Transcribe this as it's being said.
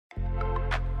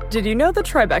Did you know the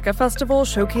Tribeca Festival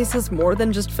showcases more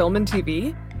than just film and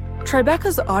TV?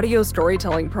 Tribeca's audio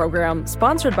storytelling program,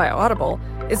 sponsored by Audible,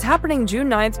 is happening June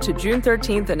 9th to June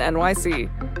 13th in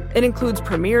NYC. It includes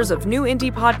premieres of new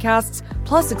indie podcasts,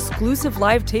 plus exclusive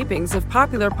live tapings of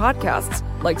popular podcasts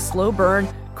like Slow Burn,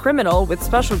 Criminal with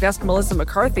special guest Melissa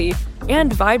McCarthy,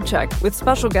 and Vibe Check with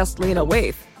special guest Lena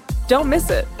Waithe. Don't miss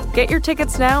it. Get your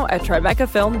tickets now at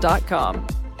tribecafilm.com.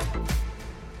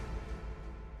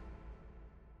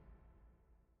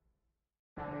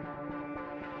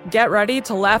 Get ready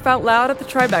to laugh out loud at the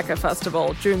Tribeca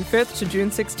Festival, June 5th to June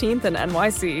 16th in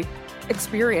NYC.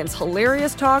 Experience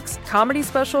hilarious talks, comedy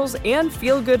specials, and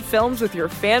feel-good films with your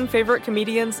fan-favorite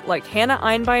comedians like Hannah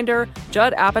Einbinder,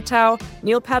 Judd Apatow,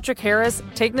 Neil Patrick Harris,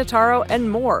 Tig Notaro,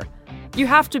 and more. You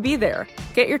have to be there.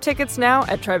 Get your tickets now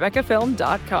at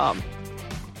tribecafilm.com.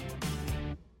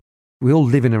 We all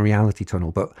live in a reality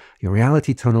tunnel, but your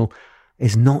reality tunnel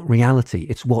is not reality.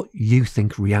 It's what you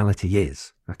think reality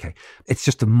is. Okay, it's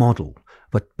just a model.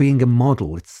 But being a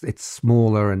model, it's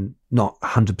smaller and not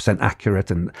 100% accurate,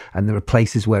 and there are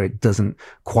places where it doesn't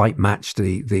quite match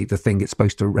the thing it's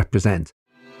supposed to represent.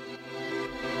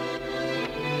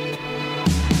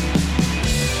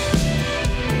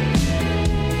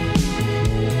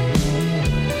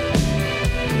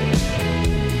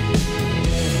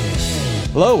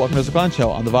 Hello, welcome to Ezra Klein Show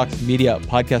on the Vox Media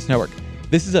Podcast Network.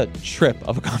 This is a trip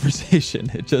of a conversation.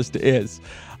 It just is.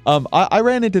 I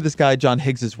ran into this guy, John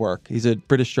Higgs's work. He's a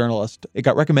British journalist. It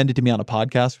got recommended to me on a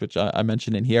podcast, which I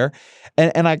mentioned in here.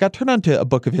 And I got turned on to a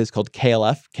book of his called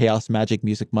KLF, Chaos, Magic,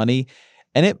 Music, Money.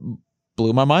 And it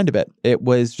blew my mind a bit. It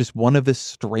was just one of the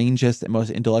strangest and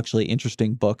most intellectually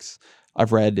interesting books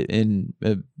I've read in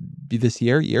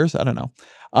years, I don't know.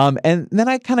 And then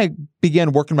I kind of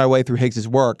began working my way through Higgs's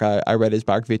work. I read his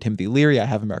biography of Timothy Leary, I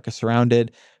Have America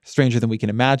Surrounded, Stranger Than We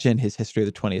Can Imagine, his history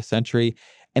of the 20th century.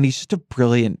 And he's just a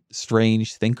brilliant,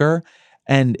 strange thinker.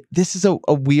 And this is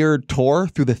a weird tour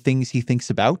through the things he thinks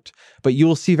about, but you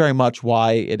will see very much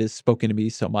why it has spoken to me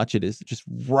so much. It is just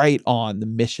right on the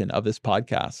mission of this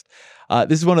podcast.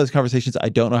 This is one of those conversations I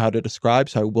don't know how to describe,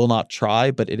 so I will not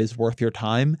try, but it is worth your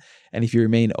time. And if you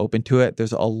remain open to it,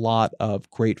 there's a lot of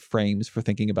great frames for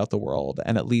thinking about the world,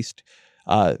 and at least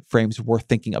frames worth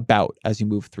thinking about as you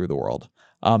move through the world.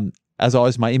 As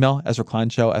always, my email,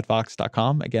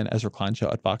 EzraKleinShow@Vox.com. Again,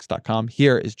 EzraKleinShow@Vox.com.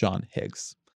 Here is John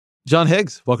Higgs. John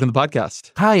Higgs, welcome to the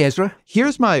podcast. Hi, Ezra.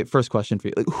 Here's my first question for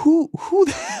you. Like, who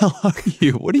the hell are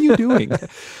you? What are you doing?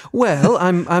 Well,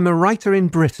 I'm a writer in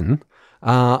Britain,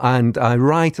 and I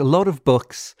write a lot of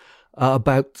books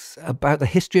about the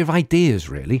history of ideas,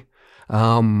 really.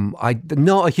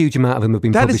 Not a huge amount of them have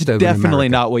been published over in America. That is definitely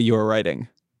not what you were writing.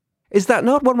 Is that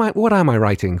not? What am I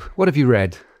writing? What have you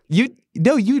read?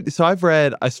 So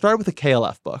I started with a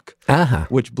KLF book,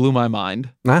 which blew my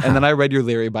mind. And then I read your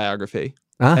Leary biography.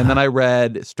 And then I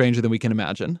read Stranger Than We Can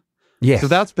Imagine. Yes.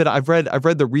 So I've read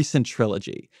the recent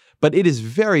trilogy, but it is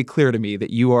very clear to me that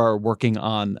you are working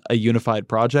on a unified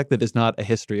project that is not a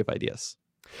history of ideas.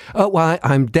 Well,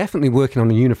 I'm definitely working on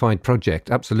a unified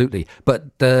project, absolutely.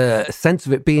 But the sense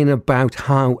of it being about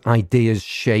how ideas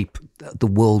shape the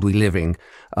world we live in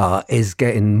is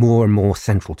getting more and more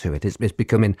central to it. It's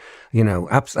becoming,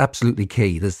 absolutely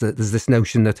key. There's this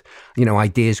notion that,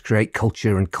 ideas create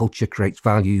culture, and culture creates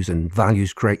values, and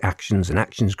values create actions, and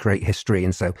actions create history.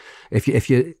 And so if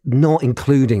you're not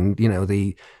including,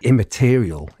 the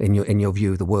immaterial in your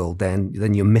view of the world, then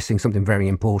you're missing something very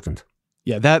important.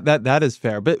 Yeah, that is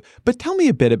fair. But tell me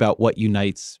a bit about what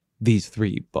unites these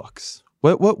three books.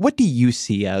 What do you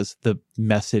see as the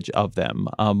message of them,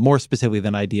 more specifically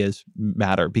than ideas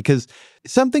matter? Because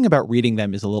something about reading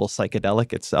them is a little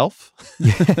psychedelic itself.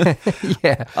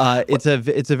 Yeah. It's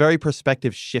a very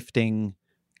perspective shifting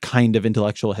kind of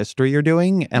intellectual history you're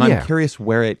doing, and I'm curious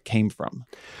where it came from.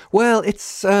 Well,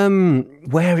 it's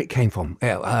where it came from.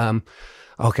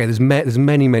 Okay, there's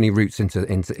many roots into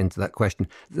that question.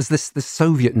 There's this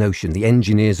Soviet notion, the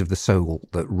engineers of the soul,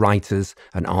 that writers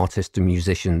and artists and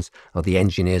musicians are the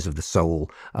engineers of the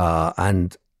soul,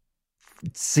 and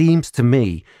it seems to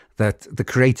me that the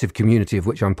creative community of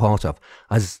which I'm part of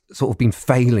has sort of been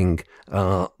failing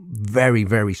very,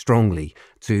 very strongly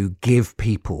to give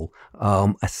people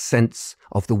a sense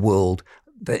of the world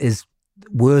that is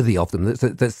worthy of them,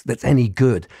 that's any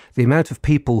good. The amount of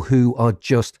people who are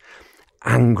just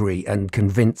angry and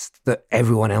convinced that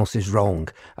everyone else is wrong,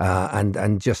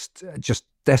 and just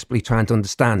desperately trying to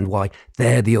understand why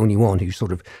they're the only one who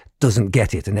sort of doesn't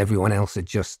get it, and everyone else are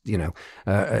just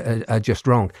are just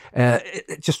wrong.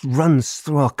 It just runs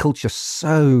through our culture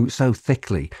so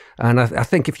thickly, and I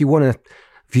think if you want to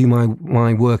view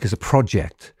my work as a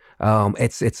project,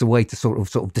 It's a way to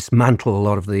sort of dismantle a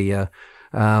lot of the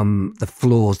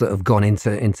flaws that have gone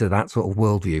into that sort of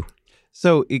worldview.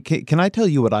 So can I tell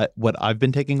you what I've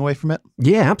been taking away from it?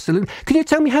 Yeah, absolutely. Can you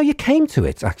tell me how you came to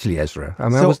it, actually, Ezra? I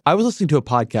mean, I was listening to a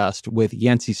podcast with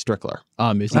Yancey Strickler.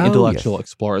 It's the Intellectual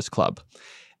Explorers Club.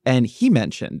 And he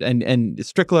mentioned, and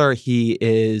Strickler, he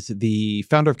is the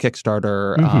founder of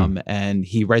Kickstarter, and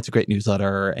he writes a great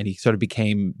newsletter, and he sort of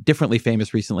became differently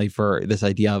famous recently for this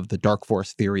idea of the dark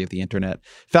force theory of the internet.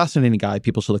 Fascinating guy.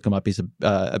 People should look him up. He's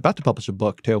about to publish a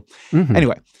book, too.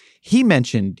 Anyway, he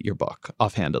mentioned your book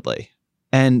offhandedly.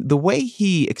 And the way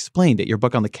he explained it, your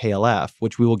book on the KLF,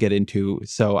 which we will get into,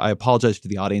 so I apologize to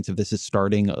the audience if this is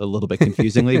starting a little bit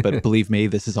confusingly, but believe me,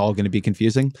 this is all going to be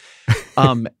confusing.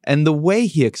 And the way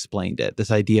he explained it,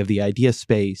 this idea of the idea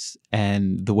space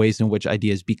and the ways in which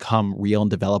ideas become real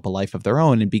and develop a life of their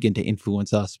own and begin to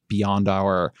influence us beyond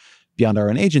our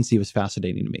own agency was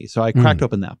fascinating to me. So I cracked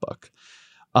open that book.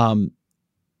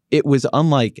 It was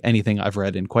unlike anything I've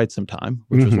read in quite some time,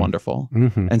 which was wonderful.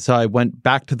 And so I went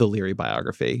back to the Leary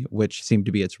biography, which seemed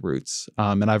to be its roots.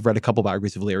 And I've read a couple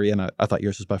biographies of Leary, and I thought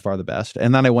yours was by far the best.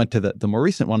 And then I went to the more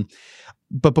recent one.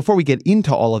 But before we get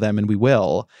into all of them, and we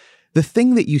will, the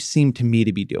thing that you seem to me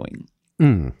to be doing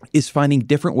is finding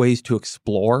different ways to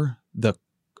explore the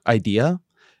idea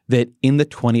that in the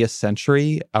 20th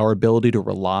century, our ability to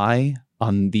rely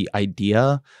on the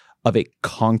idea of a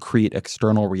concrete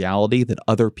external reality that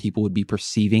other people would be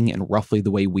perceiving in roughly the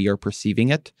way we are perceiving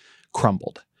it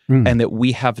crumbled. And that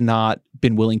we have not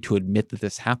been willing to admit that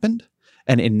this happened.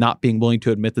 And in not being willing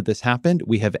to admit that this happened,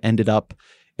 we have ended up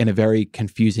in a very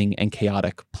confusing and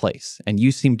chaotic place. And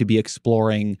you seem to be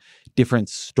exploring different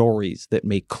stories that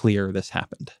make clear this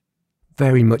happened.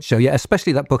 Very much so, yeah,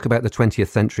 especially that book about the 20th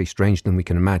century, Stranger Than We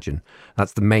Can Imagine.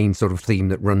 That's the main sort of theme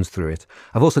that runs through it.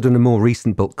 I've also done a more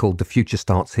recent book called The Future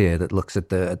Starts Here that looks at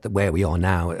the where we are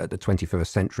now at the 21st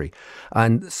century.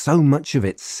 And so much of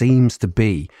it seems to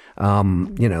be,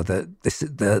 the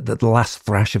last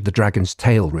thrash of the dragon's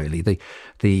tail, really. That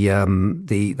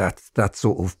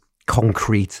sort of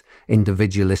concrete,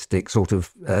 individualistic sort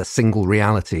of single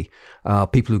reality.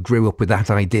 People who grew up with that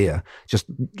idea just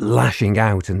lashing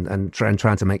out and trying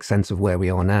to make sense of where we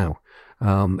are now.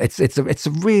 It's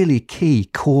a really key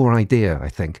core idea, I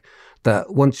think,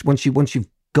 that once you've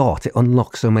got it,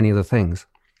 unlocks so many other things.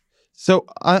 So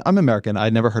I'm American.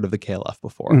 I'd never heard of the KLF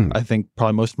before. I think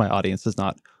probably most of my audience is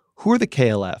not. Who are the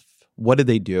KLF? What did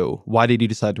they do? Why did you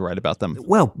decide to write about them?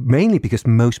 Well, mainly because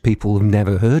most people have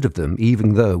never heard of them,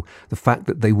 even though the fact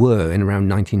that they were in around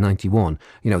 1991,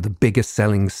 the biggest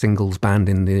selling singles band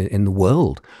in the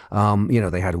world.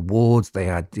 They had awards, they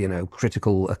had,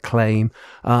 critical acclaim,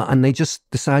 and they just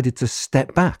decided to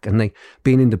step back. And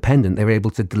being independent, they were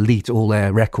able to delete all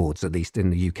their records, at least in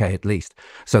the UK, at least.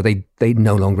 So they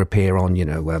no longer appear on,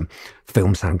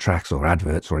 film soundtracks or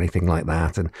adverts or anything like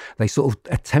that. And they sort of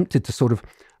attempted to sort of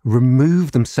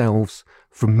remove themselves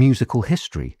from musical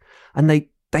history. And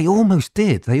they almost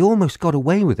did. They almost got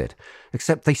away with it,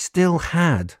 except they still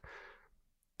had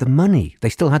the money. They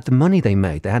still had the money they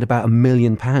made. They had about £1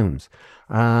 million.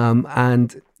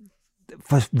 And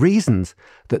for reasons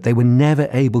that they were never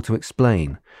able to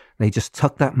explain, they just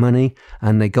took that money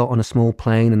and they got on a small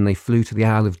plane and they flew to the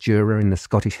Isle of Jura in the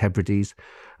Scottish Hebrides.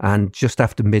 And just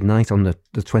after midnight on the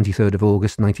 23rd of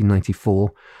August,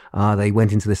 1994, they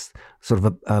went into this sort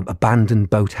of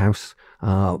abandoned boathouse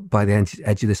by the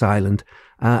edge of this island,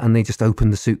 and they just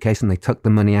opened the suitcase and they took the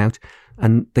money out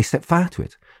and they set fire to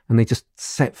it. And they just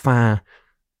set fire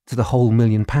to the whole £1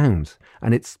 million.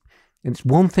 And it's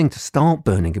one thing to start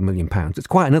burning £1 million. It's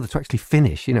quite another to actually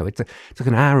finish. It took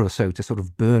an hour or so to sort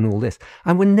of burn all this.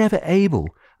 And we're never able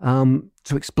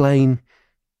to explain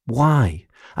why.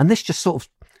 And this just sort of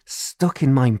stuck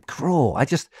in my craw.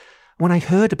 When I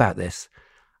heard about this,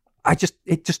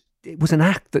 it was an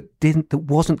act that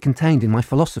wasn't contained in my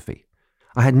philosophy.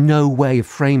 I had no way of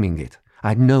framing it. I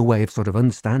had no way of sort of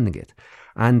understanding it.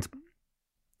 And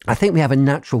I think we have a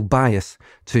natural bias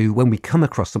to, when we come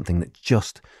across something that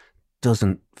just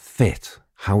doesn't fit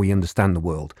how we understand the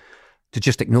world, to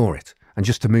just ignore it and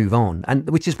just to move on. And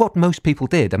which is what most people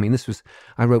did. I mean,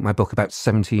 I wrote my book about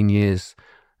 17 years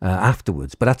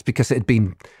afterwards, but that's because it had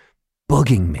been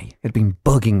bugging me. It had been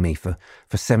bugging me for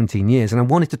 17 years. And I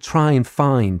wanted to try and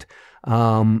find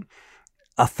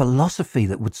a philosophy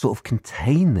that would sort of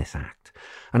contain this act.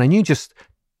 And I knew just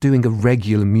doing a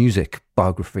regular music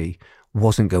biography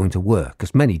wasn't going to work,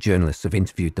 because many journalists have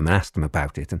interviewed them and asked them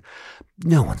about it, and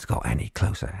no one's got any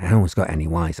closer, no one's got any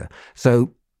wiser.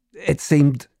 So it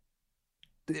seemed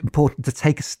important to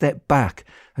take a step back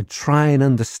and try and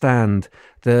understand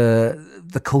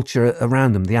the culture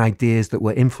around them, the ideas that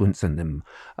were influencing them.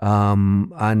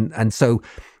 And so,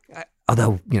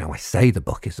 although, I say the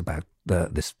book is about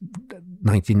this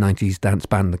 1990s dance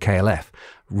band, the KLF,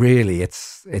 really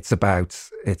it's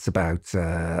about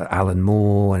Alan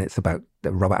Moore, and it's about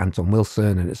Robert Anton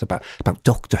Wilson, and it's about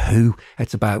Doctor Who.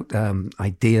 It's about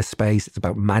idea space. It's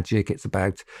about magic. It's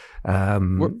about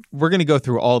we're going to go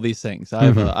through all these things. I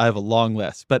have a long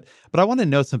list, but I want to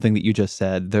note something that you just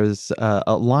said. There's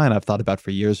a line I've thought about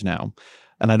for years now,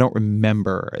 and I don't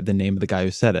remember the name of the guy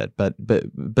who said it, but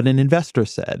an investor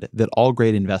said that all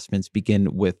great investments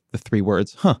begin with the three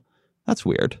words, "Huh, that's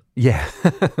weird." Yeah.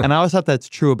 And I always thought that's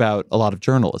true about a lot of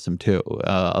journalism too,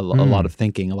 a lot of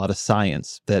thinking, a lot of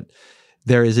science, that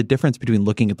there is a difference between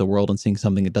looking at the world and seeing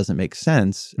something that doesn't make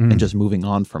sense and just moving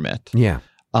on from it. Yeah.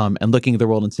 And looking at the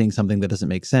world and seeing something that doesn't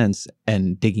make sense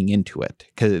and digging into it.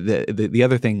 Because the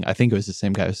other thing, I think it was the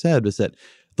same guy who said, was that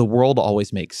the world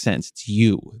always makes sense. It's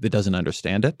you that doesn't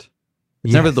understand it.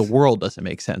 It's never the world doesn't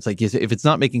make sense. Like, if it's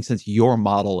not making sense, your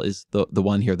model is the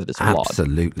one here that is flawed.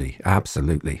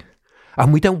 Absolutely.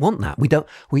 And we don't want that.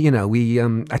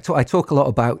 I talk a lot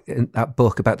about in that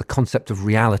book about the concept of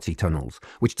reality tunnels,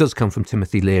 which does come from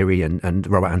Timothy Leary, and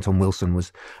Robert Anton Wilson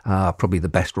was probably the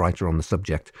best writer on the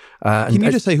subject. Can you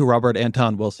just say who Robert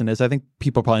Anton Wilson is? I think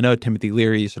people probably know Timothy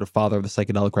Leary, sort of father of the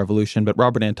psychedelic revolution, but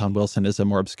Robert Anton Wilson is a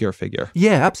more obscure figure.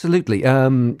 Yeah, absolutely.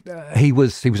 He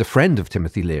was a friend of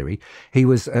Timothy Leary. He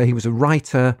was a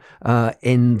writer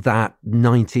in that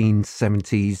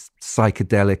 1970s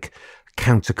psychedelic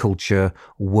counterculture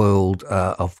world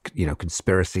of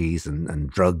conspiracies and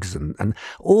drugs and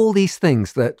all these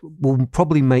things that will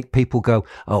probably make people go,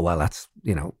 oh well, that's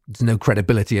there's no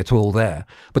credibility at all there.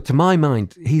 But to my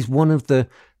mind, he's one of the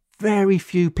very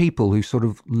few people who sort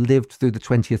of lived through the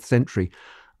 20th century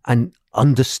and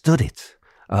understood it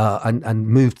and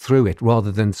moved through it,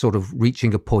 rather than sort of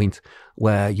reaching a point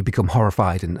where you become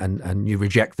horrified and you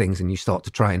reject things and you start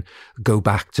to try and go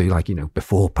back to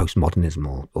before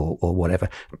postmodernism or whatever.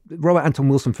 Robert Anton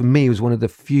Wilson, for me, was one of the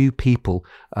few people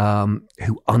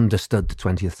who understood the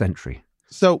 20th century.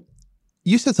 So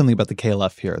you said something about the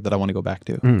KLF here that I want to go back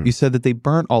to. You said that they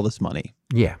burnt all this money.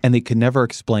 Yeah. And they could never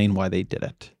explain why they did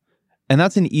it. And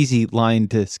that's an easy line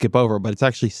to skip over, but it's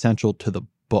actually central to the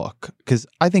book. Because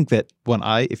I think that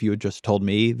if you had just told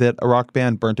me that a rock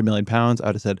band burnt £1 million, I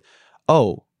would have said,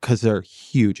 oh, because they're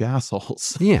huge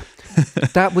assholes. Yeah.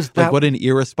 That was like, what an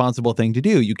irresponsible thing to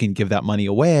do. You can give that money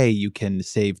away. You can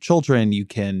save children. You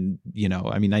can,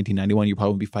 1991, you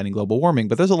probably would be fighting global warming,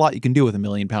 but there's a lot you can do with £1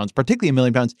 million, particularly £1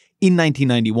 million in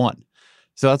 1991.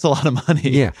 So that's a lot of money.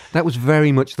 Yeah. That was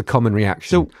very much the common reaction.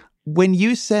 So when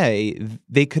you say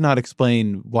they could not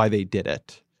explain why they did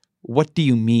it, what do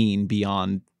you mean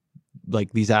beyond,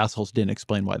 like, these assholes didn't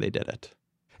explain why they did it?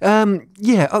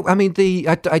 Yeah. Oh, I mean,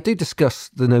 I do discuss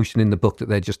the notion in the book that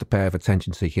they're just a pair of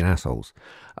attention-seeking assholes.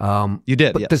 You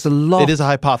did, but yes. There's a lot. It is a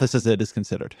hypothesis that it is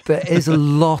considered. There is a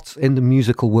lot in the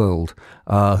musical world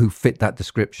who fit that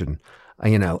description,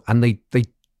 and they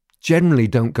generally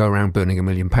don't go around burning £1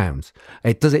 million.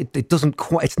 It doesn't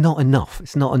quite. It's not enough.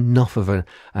 It's not enough of an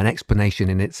explanation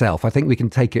in itself. I think we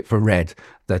can take it for read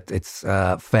that it's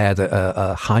fair that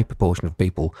a high proportion of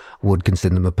people would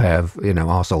consider them a pair of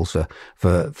arseholes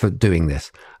for doing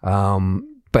this.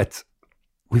 But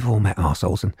we've all met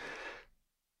arseholes, and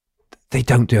they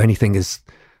don't do anything as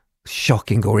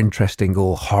shocking or interesting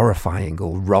or horrifying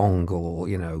or wrong or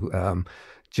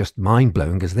just mind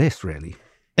blowing as this, really.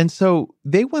 And so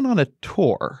they went on a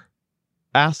tour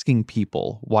asking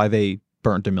people why they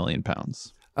burnt £1 million.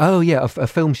 Oh yeah, a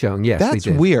film showing. Yes, that's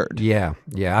they did. Weird. Yeah.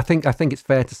 I think it's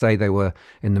fair to say they were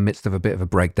in the midst of a bit of a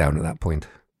breakdown at that point.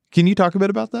 Can you talk a bit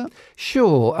about that?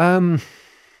 Sure.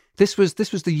 This was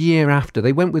the year after.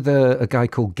 They went with a guy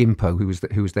called Gimpo, who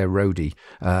was their roadie,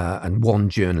 and one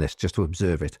journalist just to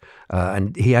observe it.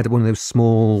 And he had one of those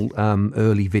small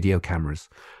early video cameras.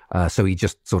 So he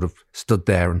just sort of stood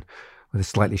there and, with a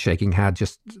slightly shaking hand,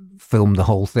 just filmed the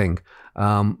whole thing.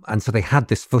 And so they had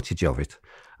this footage of it.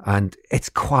 And it's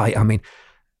quite,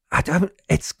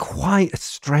 it's quite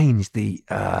strange, the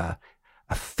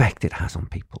effect it has on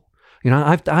people.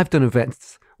 I've done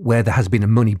events where there has been a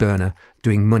money burner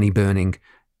doing money burning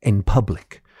in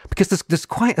public, because there's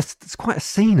quite a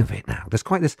scene of it now. There's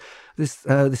quite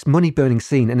this money burning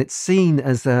scene, and it's seen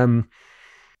as an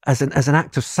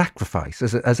act of sacrifice,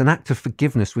 as an act of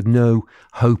forgiveness with no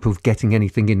hope of getting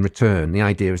anything in return. The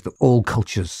idea is that all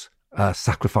cultures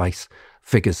sacrifice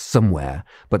figures somewhere,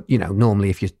 but normally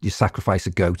if you sacrifice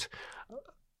a goat,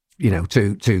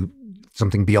 to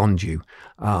something beyond you,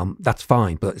 that's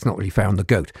fine, but it's not really fair on the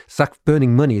goat.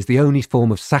 Burning money is the only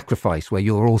form of sacrifice where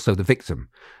you're also the victim.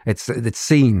 It's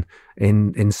seen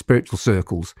in spiritual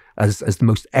circles as the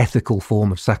most ethical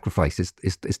form of sacrifice is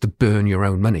to burn your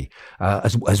own money,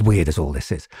 as weird as all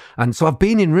this is. And so I've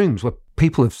been in rooms where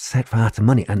people have set fire to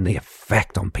money, and the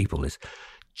effect on people is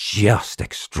just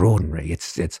extraordinary.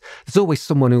 There's always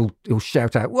someone who'll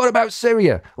shout out, "What about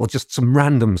Syria?" or just some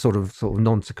random sort of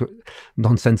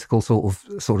nonsensical sort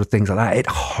of things like that. It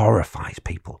horrifies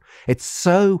people. It's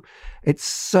so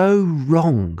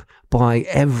wrong by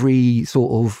every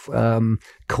sort of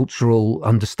cultural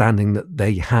understanding that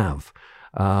they have.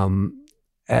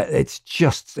 It's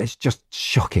just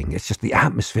shocking. It's just the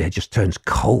atmosphere just turns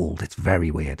cold. It's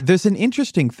very weird. There's an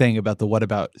interesting thing about the "What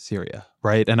about Syria,"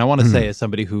 right? And I want to say, as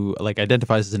somebody who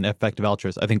identifies as an effective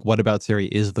altruist, I think "What about Syria"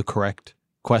 is the correct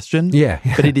question. Yeah.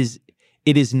 But it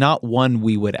is not one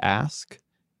we would ask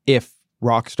if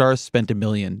rock stars spent $1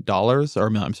 million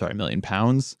 £1 million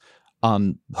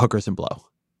on hookers and blow.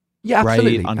 Yeah,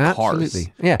 absolutely. Right? On cars.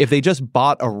 Absolutely. Yeah. If they just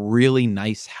bought a really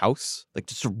nice house,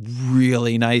 just a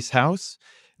really nice house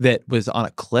that was on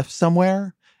a cliff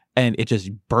somewhere, and it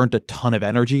just burnt a ton of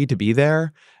energy to be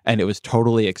there, and it was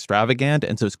totally extravagant,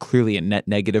 and so it's clearly a net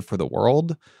negative for the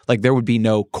world, there would be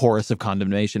no chorus of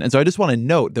condemnation. And so I just want to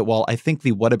note that while I think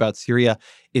the "What about Syria"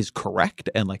 is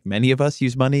correct, and many of us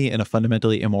use money in a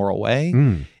fundamentally immoral way,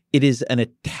 it is an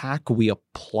attack we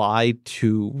apply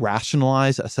to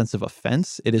rationalize a sense of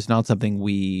offense. It is not something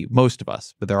most of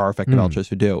us, but there are effective altruists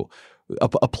who do,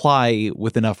 apply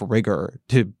with enough rigor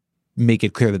to make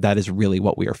it clear that that is really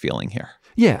what we are feeling here.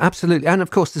 Yeah, absolutely. And of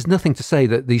course, there's nothing to say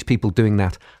that these people doing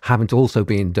that haven't also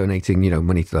been donating,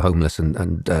 money to the homeless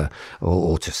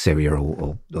or to Syria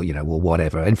or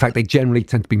whatever. In fact, they generally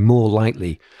tend to be more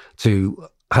likely to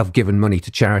have given money to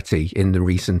charity in the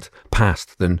recent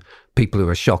past than people who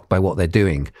are shocked by what they're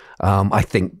doing. I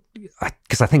think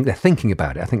they're thinking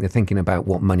about it. I think they're thinking about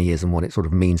what money is and what it sort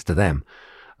of means to them.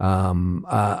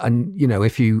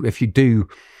 If you do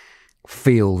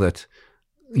feel that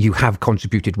you have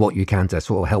contributed what you can to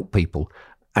sort of help people,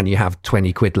 and you have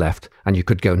 20 quid left, and you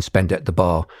could go and spend it at the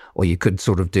bar, or you could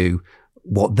sort of do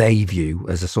what they view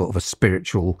as a sort of a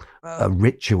spiritual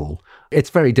ritual. It's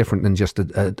very different than just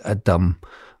a dumb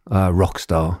rock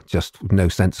star, just with no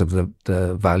sense of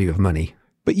the value of money.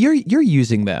 But you're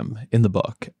using them in the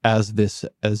book as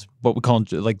what we call,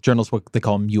 journalists, what they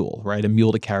call a mule, right? A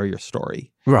mule to carry your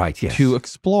story. Right, yes. To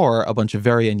explore a bunch of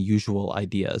very unusual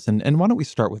ideas. And why don't we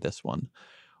start with this one?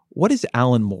 What is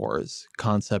Alan Moore's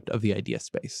concept of the idea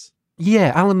space?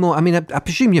 Yeah, Alan Moore. I mean, I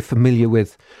presume you're familiar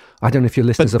with, I don't know if your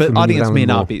listeners are familiar with Alan Moore. But audience may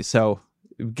not be, so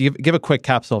give a quick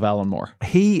capsule of Alan Moore.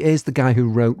 He is the guy who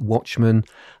wrote Watchmen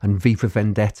and V for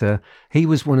Vendetta. He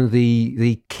was one of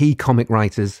the key comic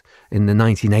writers in the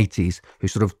 1980s who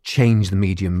sort of changed the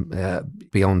medium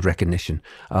beyond recognition,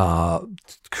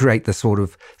 create the sort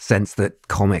of sense that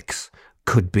comics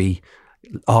could be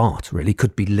art, really,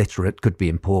 could be literate, could be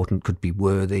important, could be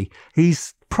worthy.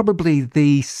 He's probably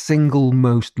the single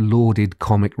most lauded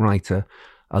comic writer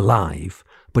alive,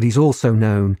 but he's also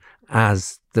known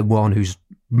as the one who's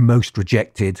most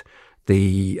rejected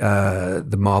the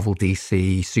Marvel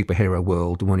DC superhero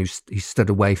world, the one who's stood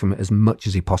away from it as much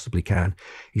as he possibly can.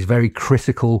 He's very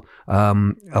critical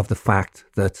of the fact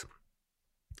that,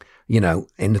 in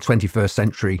the 21st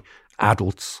century,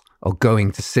 adults are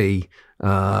going to see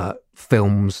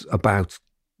films about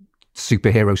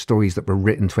superhero stories that were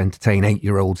written to entertain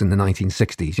 8-year-olds in the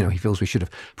 1960s. He feels we should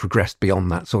have progressed beyond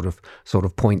that sort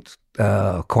of point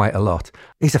quite a lot.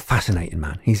 He's a fascinating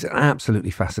man. He's an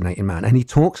absolutely fascinating man. And he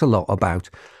talks a lot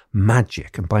about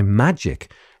magic. And by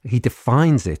magic, he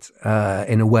defines it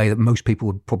in a way that most people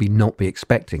would probably not be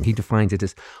expecting. He defines it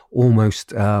as almost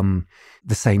the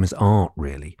same as art,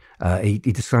 really. He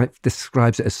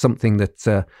describes it as something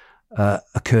that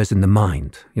occurs in the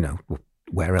mind,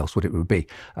 where else would it be?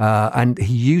 And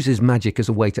he uses magic as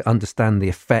a way to understand the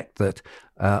effect that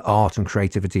art and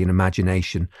creativity and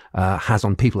imagination has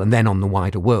on people and then on the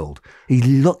wider world. He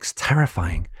looks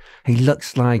terrifying. He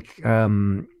looks like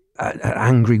an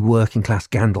angry working class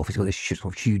Gandalf. He's got this sort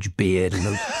of huge beard and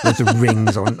loads of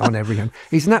rings on every hand.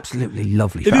 He's an absolutely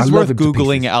lovely It is worth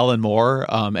Googling Alan Moore.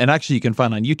 And actually, you can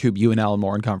find on YouTube you and Alan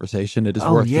Moore in conversation. It is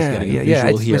worth just getting a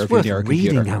visual here it's if you're near a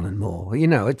computer. Reading Alan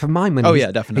Moore. For my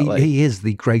money, definitely. He is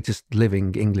the greatest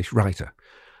living English writer.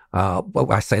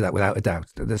 Well, I say that without a doubt.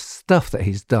 The stuff that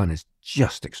he's done is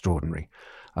just extraordinary.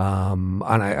 And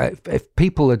if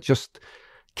people are just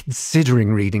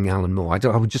considering reading Alan Moore,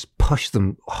 I would just push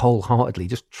them wholeheartedly.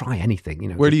 Just try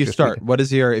anything. Where do you start? What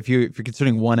is if you're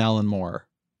considering one Alan Moore?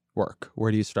 work?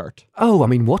 Where do you start? Oh, I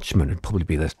mean, Watchmen would probably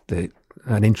be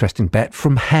an interesting bet.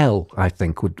 From Hell, I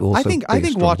think, would also. I think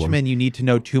Watchmen. One. You need to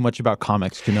know too much about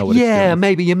comics to know what. It's doing.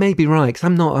 Maybe you may be right. Because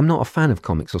I'm not a fan of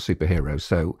comics or superheroes.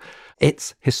 So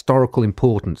its historical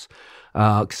importance.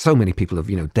 So many people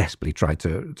have desperately tried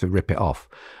to rip it off.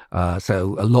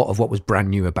 So a lot of what was brand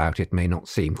new about it may not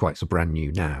seem quite so brand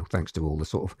new now, thanks to all the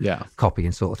sort of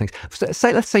copying sort of things.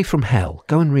 So let's say From Hell.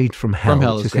 Go and read From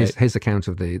Hell, which is his account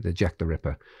of the Jack the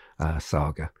Ripper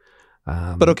saga.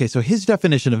 But okay, so his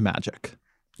definition of magic.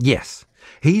 Yes.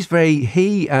 He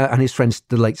and his friend,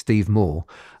 the late Steve Moore,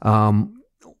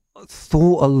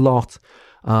 thought a lot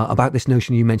about this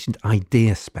notion you mentioned,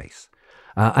 idea space.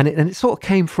 And it sort of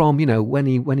came from, when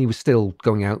he was still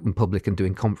going out in public and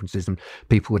doing conferences, and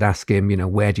people would ask him,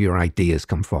 where do your ideas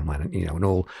come from? And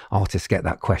all artists get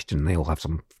that question. They all have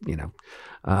some,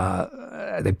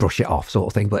 they brush it off sort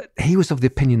of thing. But he was of the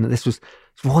opinion that this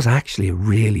was actually a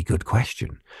really good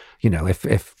question.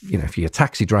 If you're a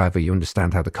taxi driver, you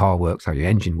understand how the car works, how your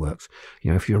engine works.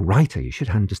 If you're a writer, you should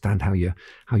understand how your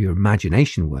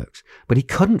imagination works. But he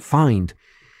couldn't find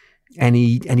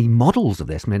any models of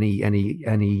this,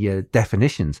 any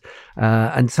definitions,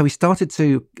 and so he started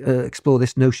to explore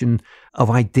this notion of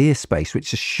idea space,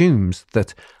 which assumes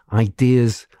that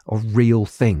ideas are real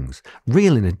things,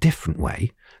 real in a different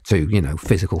way to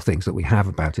physical things that we have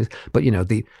about it. But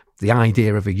the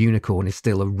idea of a unicorn is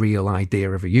still a real idea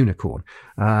of a unicorn,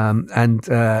 and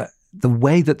the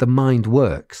way that the mind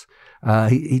works.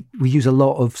 We use a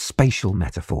lot of spatial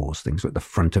metaphors, things at the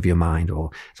front of your mind,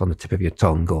 or it's on the tip of your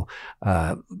tongue, or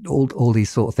all these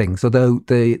sort of things. Although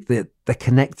they're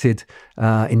connected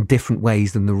in different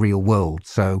ways than the real world.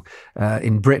 So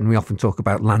in Britain, we often talk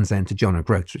about Land's End to John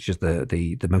O'Groats, which is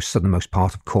the most southernmost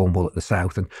part of Cornwall at the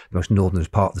south, and the most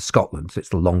northernmost part of Scotland. So it's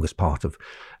the longest part of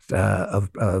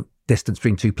distance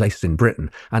between two places in Britain.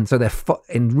 And so they're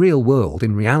in real world,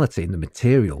 in reality, in the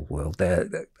material world,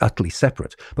 they're utterly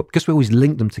separate. But because we always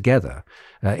link them together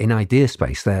in idea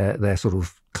space, they're sort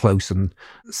of close and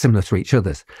similar to each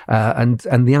other's. And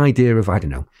the idea of, I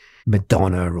don't know,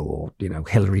 Madonna or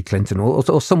Hillary Clinton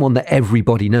or someone that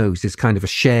everybody knows is kind of a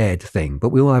shared thing, but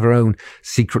we all have our own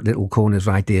secret little corners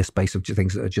of idea space of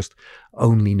things that are just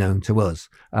only known to us.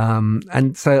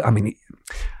 And so, I mean,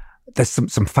 there's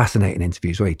some fascinating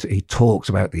interviews where he talks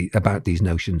about these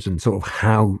notions and sort of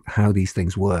how these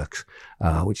things work,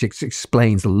 which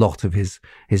explains a lot of his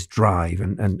drive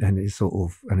and his sort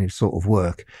of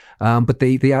work. But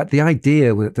the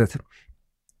idea that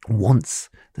once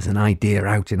there's an idea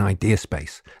out in idea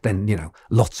space, then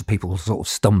lots of people sort of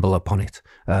stumble upon it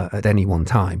at any one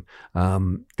time.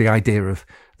 The idea of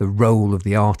the role of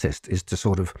the artist is to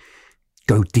sort of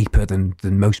go deeper than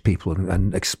most people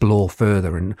and explore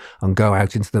further and go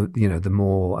out into the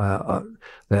more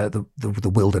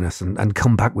the wilderness and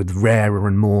come back with rarer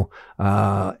and more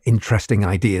interesting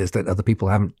ideas that other people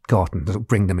haven't got, and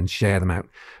bring them and share them out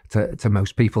to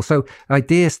most people. So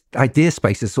idea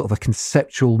space is sort of a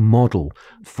conceptual model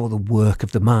for the work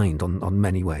of the mind on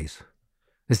many ways.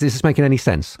 Is this making any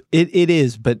sense? It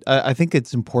is, but I think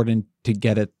it's important to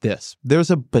get at this.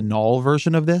 There's a banal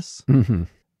version of this. Mm-hmm.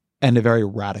 And a very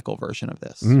radical version of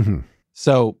this. Mm-hmm.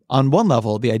 So on one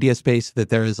level, the idea space, that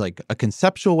there is like a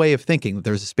conceptual way of thinking, that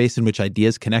there's a space in which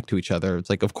ideas connect to each other. It's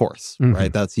like, of course, mm-hmm.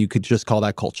 right? You could just call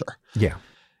that culture. Yeah.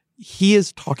 He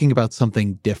is talking about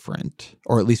something different,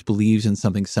 or at least believes in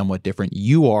something somewhat different.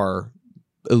 You are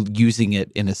using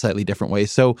it in a slightly different way.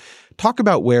 So talk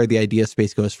about where the idea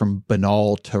space goes from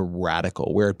banal to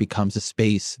radical, where it becomes a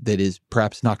space that is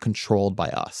perhaps not controlled by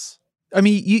us. I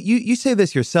mean, you say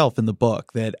this yourself in the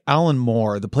book, that Alan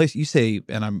Moore, the place you say,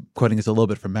 and I'm quoting this a little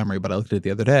bit from memory, but I looked at it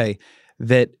the other day,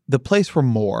 that the place where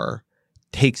Moore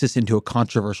takes us into a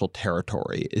controversial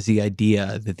territory is the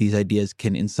idea that these ideas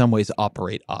can in some ways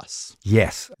operate us.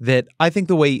 Yes. That I think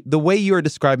the way you are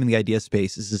describing the idea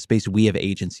space is a space we have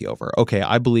agency over. Okay,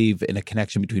 I believe in a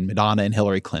connection between Madonna and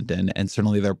Hillary Clinton, and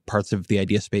certainly there are parts of the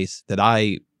idea space that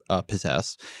I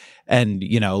possess, and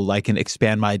I can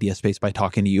expand my idea space by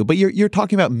talking to you. But you're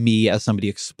talking about me as somebody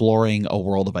exploring a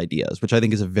world of ideas, which I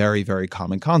think is a very, very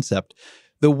common concept.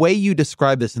 The way you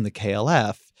describe this in the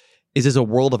KLF is as a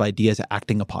world of ideas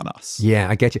acting upon us. Yeah,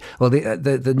 I get you. Well,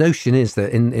 the notion is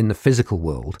that in the physical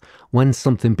world, when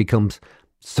something becomes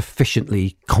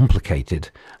sufficiently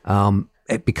complicated,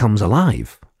 it becomes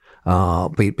alive.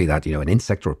 Be that an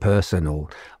insect or a person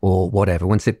or whatever.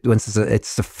 Once it's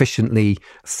sufficiently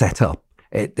set up,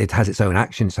 it has its own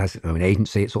actions, has its own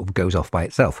agency, it sort of goes off by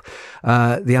itself.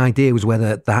 The idea was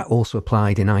whether that also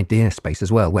applied in idea space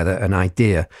as well, whether an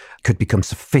idea could become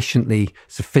sufficiently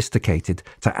sophisticated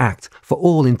to act for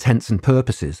all intents and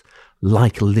purposes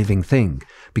like a living thing.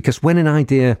 Because when an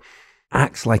idea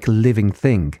acts like a living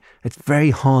thing, it's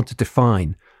very hard to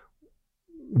define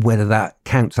whether that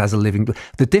counts as a living.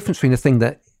 The difference between a thing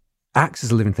that acts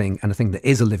as a living thing and a thing that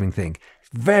is a living thing,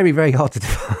 very, very hard to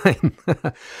define.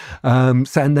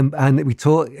 And we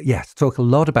talk a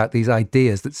lot about these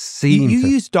ideas that seem you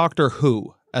use Doctor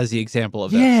Who as the example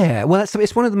of this. Yeah, well,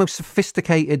 it's one of the most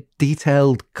sophisticated,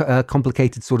 detailed,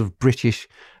 complicated sort of British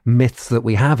myths that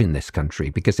we have in this country,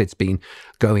 because it's been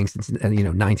going since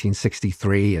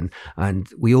 1963, and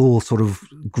we all sort of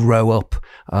grow up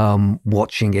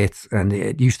watching it, and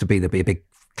it used to be there'd be a big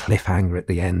cliffhanger at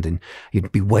the end, and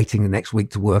you'd be waiting the next week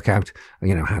to work out,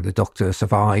 how the Doctor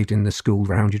survived in the school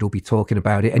round. You'd all be talking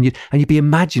about it, and you'd be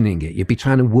imagining it. You'd be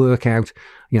trying to work out,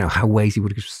 how ways he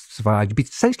would have survived. You'd be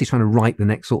essentially trying to write the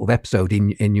next sort of episode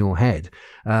in your head,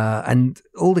 and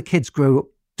all the kids grow up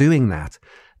doing that.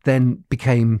 Then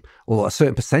became, or a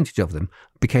certain percentage of them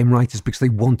became writers because they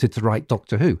wanted to write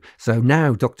Doctor Who. So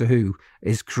now Doctor Who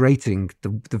is creating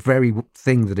the very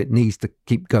thing that it needs to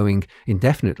keep going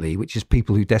indefinitely, which is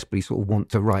people who desperately sort of want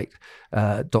to write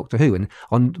Doctor Who. And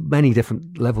on many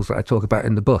different levels that I talk about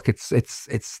in the book, it's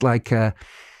like it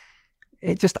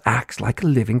just acts like a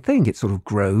living thing. It sort of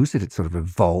grows, it sort of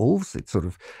evolves, it sort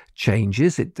of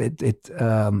changes. It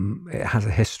has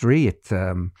a history.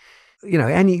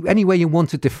 Any way you want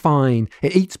to define,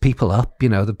 it eats people up,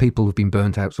 the people who've been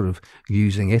burnt out sort of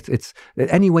using it. It's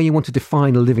any way you want to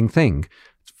define a living thing.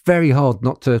 It's very hard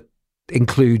not to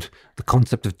include the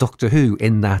concept of Doctor Who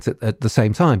in that at the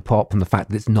same time, apart from the fact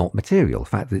that it's not material, the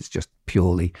fact that it's just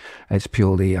purely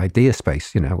idea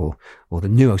space, or the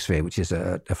noosphere, which is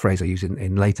a phrase I use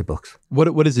in later books. What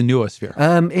is a noosphere?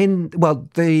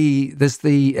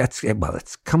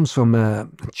 It comes from a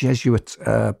Jesuit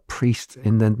priest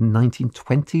in the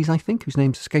 1920s, I think, whose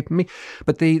name's escaping me.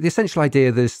 But the essential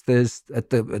idea, there's at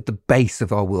the base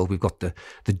of our world, we've got the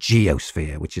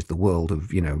geosphere, which is the world of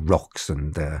rocks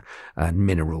and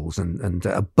minerals, and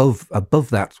above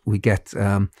that we get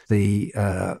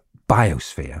the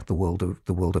biosphere, the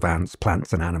world of ants,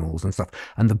 plants, and animals and stuff.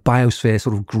 And the biosphere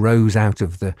sort of grows out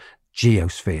of the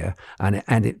geosphere,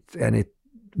 and it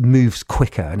moves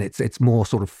quicker, and it's more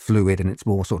sort of fluid, and it's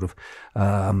more sort of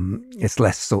it's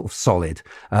less sort of solid.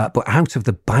 But out of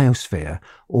the biosphere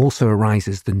also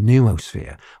arises the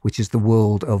noosphere, which is the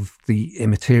world of the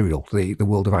immaterial, the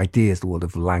world of ideas, the world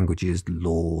of languages,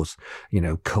 laws,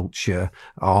 culture,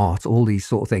 art, all these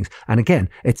sort of things. And again,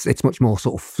 it's much more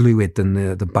sort of fluid than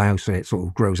the biosphere it sort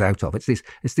of grows out of. It's these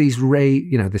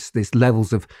this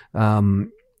levels of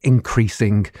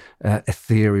increasing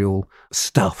ethereal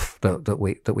stuff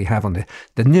that we have on the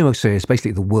noosphere is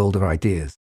basically the world of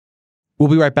ideas. We'll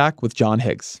be right back with John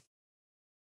Higgs.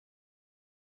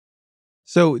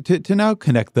 So to now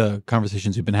connect the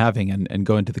conversations we've been having and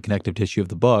go into the connective tissue of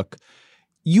the book,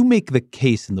 you make the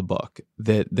case in the book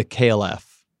that the KLF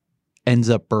ends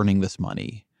up burning this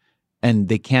money, and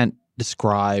they can't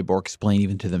describe or explain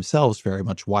even to themselves very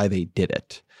much why they did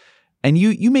it. And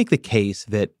you make the case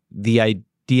that the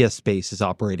idea space is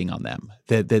operating on them,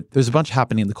 that there's a bunch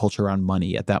happening in the culture around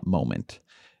money at that moment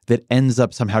that ends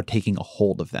up somehow taking a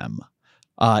hold of them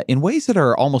in ways that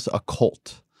are almost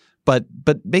occult, but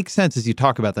make sense as you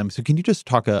talk about them. So can you just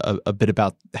talk a bit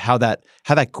about how that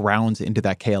grounds into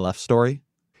that KLF story?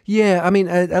 Yeah, I mean,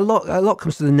 a lot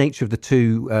comes to the nature of the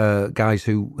two guys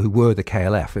who were the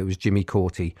KLF. It was Jimmy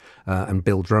Cauty and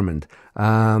Bill Drummond.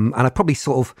 And I probably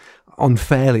sort of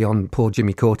unfairly on poor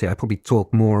Jimmy Cauty, I probably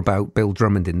talk more about Bill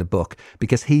Drummond in the book,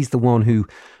 because he's the one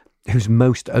who's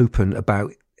most open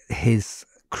about his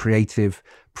creative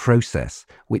process,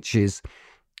 which is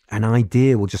an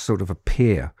idea will just sort of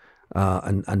appear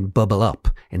and bubble up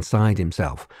inside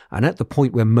himself. And at the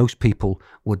point where most people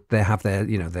they have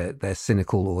their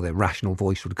cynical or their rational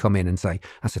voice would come in and say,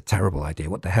 that's a terrible idea.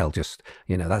 What the hell? Just,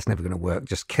 that's never going to work.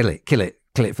 Just kill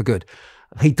it for good.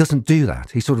 He doesn't do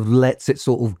that. He sort of lets it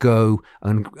sort of go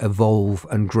and evolve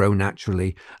and grow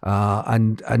naturally,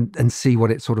 and see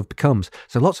what it sort of becomes.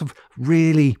 So lots of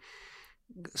really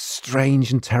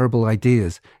strange and terrible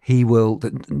ideas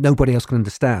that nobody else can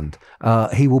understand.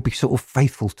 He will be sort of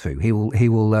faithful to. He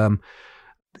will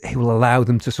allow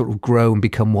them to sort of grow and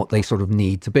become what they sort of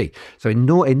need to be. So in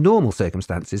normal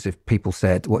circumstances, if people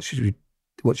said, what should we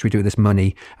do with this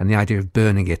money, and the idea of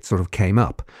burning it sort of came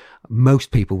up,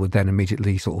 most people would then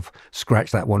immediately sort of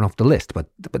scratch that one off the list. But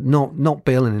not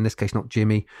Bill, and in this case not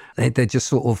Jimmy. They just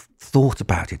sort of thought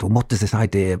about it. Well, what does this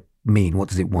idea mean? What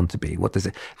does it want to be?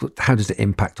 How does it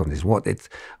impact on us? What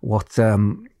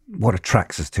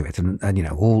attracts us to it? And you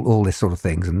know, all this sort of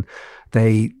things. And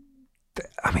they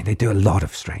do a lot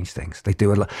of strange things. They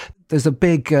do a lot. There's a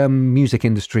big music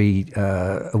industry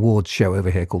awards show over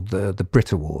here called the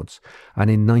Brit Awards, and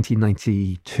in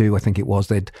 1992, I think it was,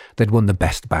 they'd won the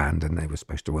best band, and they were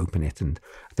supposed to open it and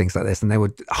things like this, and they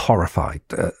were horrified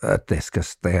at this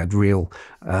because they had real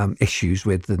issues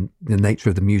with the nature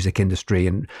of the music industry,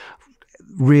 and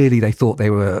really they thought they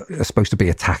were supposed to be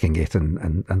attacking it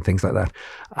and things like that.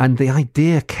 And the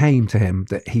idea came to him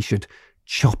that he should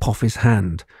chop off his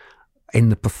hand in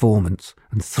the performance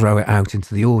and throw it out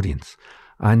into the audience.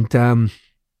 And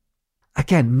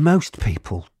again, most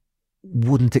people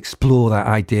wouldn't explore that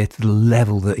idea to the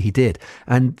level that he did.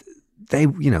 And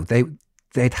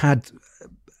they'd had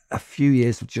a few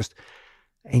years of just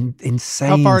insane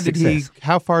success.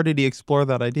 How far did he explore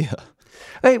that idea?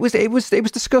 It was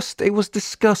discussed. It was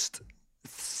discussed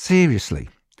seriously.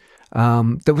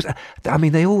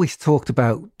 They always talked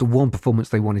about the one performance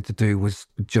they wanted to do was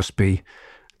just be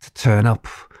to turn up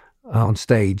on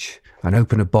stage and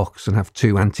open a box and have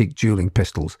two antique dueling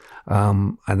pistols,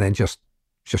 and then just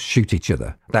shoot each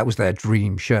other. That was their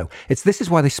dream show. This is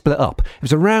why they split up. It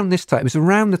was around this time. It was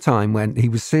around the time when he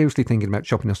was seriously thinking about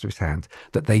chopping off his hand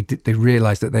that they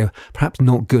realised that they were perhaps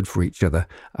not good for each other,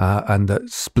 and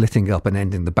that splitting up and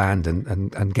ending the band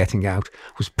and getting out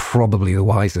was probably the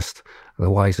wisest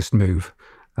move.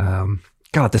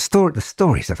 God, the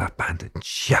stories of that band are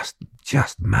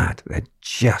just mad. They're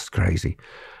just crazy.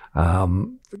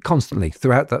 Constantly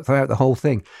throughout the whole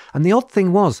thing. And the odd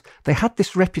thing was they had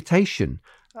this reputation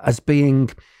as being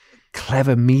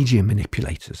clever media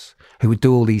manipulators who would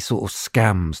do all these sort of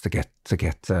scams to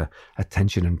get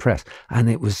attention and press. And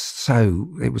it was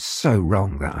so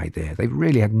wrong, that idea. They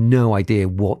really had no idea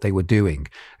what they were doing.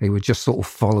 They were just sort of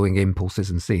following impulses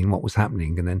and seeing what was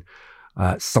happening, and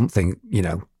then something, you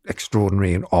know,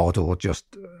 extraordinary and odd, or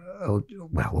just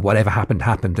whatever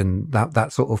happened, and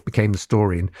that sort of became the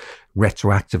story. And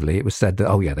retroactively it was said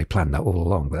that they planned that all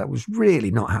along, but that was really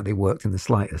not how they worked in the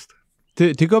slightest.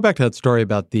 To go back to that story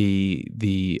about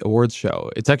the awards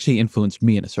show, it's actually influenced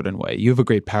me in a certain way. You have a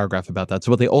great paragraph about that.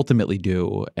 So what they ultimately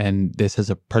do, and this has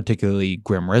a particularly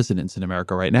grim resonance in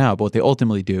America right now, but what they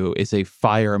ultimately do is they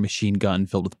fire a machine gun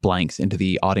filled with blanks into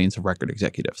the audience of record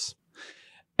executives.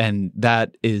 And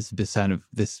that is this kind of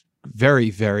this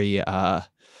very, very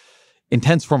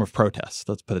intense form of protest,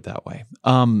 let's put it that way.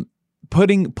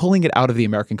 Pulling it out of the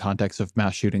American context of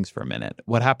mass shootings for a minute,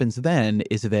 what happens then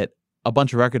is that a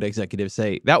bunch of record executives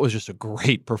say, that was just a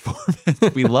great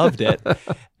performance. We loved it.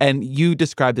 And you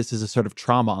describe this as a sort of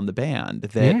trauma on the band,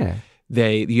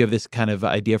 that you have this kind of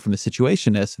idea from the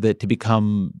Situationists that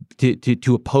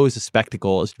to oppose a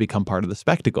spectacle is to become part of the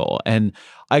spectacle. And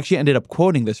I actually ended up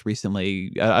quoting this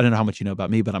recently. I don't know how much you know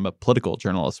about me, but I'm a political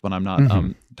journalist when I'm not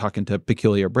talking to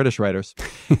peculiar British writers.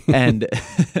 And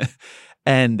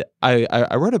and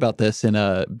I wrote about this in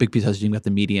a big piece I was doing about the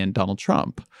media and Donald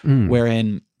Trump,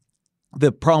 wherein the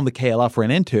problem the KLF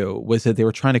ran into was that they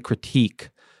were trying to critique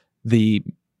the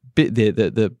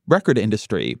record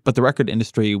industry, but the record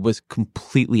industry was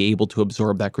completely able to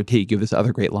absorb that critique. You have this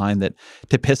other great line that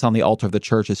to piss on the altar of the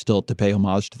church is still to pay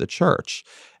homage to the church.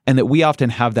 And that we often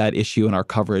have that issue in our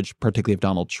coverage, particularly of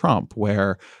Donald Trump,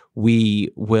 where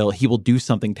he will do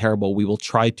something terrible. We will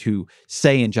try to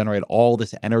say and generate all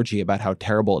this energy about how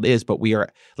terrible it is, but we are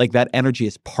like, that energy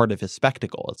is part of his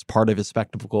spectacle. It's part of his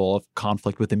spectacle of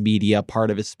conflict with the media, part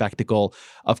of his spectacle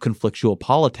of conflictual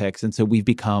politics. And so we've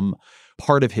become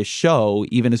part of his show,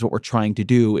 even as what we're trying to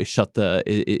do is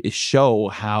show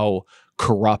how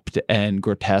corrupt and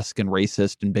grotesque and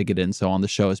racist and bigoted and so on the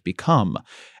show has become.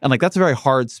 And like, that's a very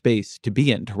hard space to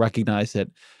be in, to recognize that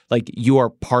like you are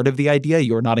part of the idea,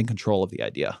 you're not in control of the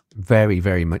idea. Very,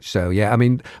 very much so. Yeah. I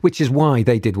mean, which is why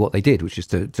they did what they did, which is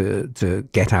to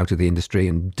get out of the industry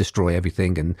and destroy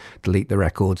everything and delete the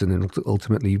records and then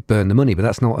ultimately burn the money. But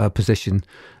that's not a position,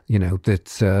 you know,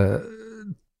 that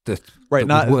right.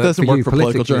 Not doesn't work for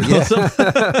political journalism.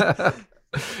 Yeah.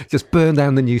 Just burn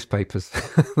down the newspapers.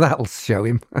 That'll show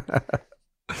him.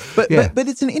 But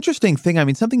it's an interesting thing. I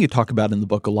mean, something you talk about in the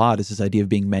book a lot is this idea of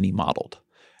being many modeled,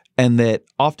 and that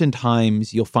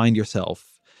oftentimes you'll find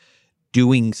yourself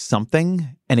doing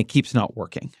something and it keeps not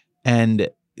working. And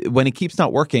when it keeps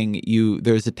not working,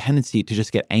 there's a tendency to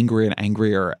just get angrier and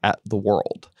angrier at the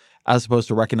world, as opposed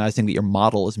to recognizing that your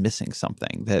model is missing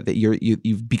something, that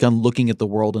you've begun looking at the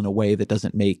world in a way that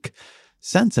doesn't make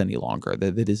sense any longer,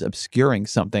 that it is obscuring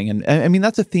something. And I mean,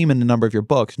 that's a theme in a number of your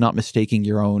books, not mistaking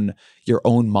your own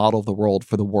model of the world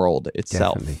for the world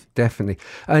itself. Definitely.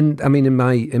 And I mean, in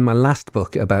my last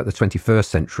book about the 21st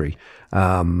century,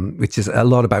 which is a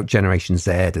lot about Generation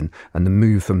Z and the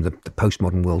move from the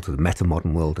postmodern world to the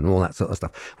metamodern world and all that sort of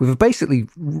stuff, we've basically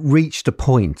reached a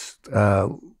point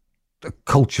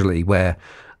culturally where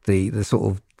the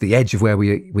sort of the edge of where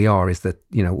we are is that,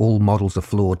 you know, all models are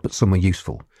flawed, but some are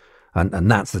useful.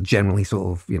 And that's generally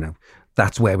sort of, you know,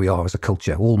 that's where we are as a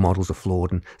culture. All models are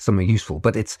flawed and some are useful.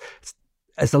 But it's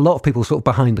a lot of people sort of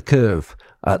behind the curve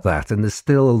at that. And there's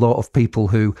still a lot of people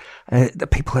who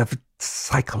have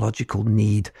psychological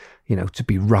need, you know, to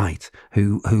be right,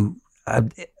 who are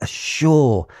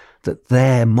sure that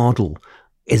their model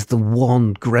is the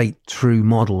one great true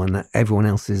model and that everyone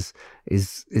else is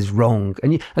wrong.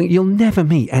 And you'll never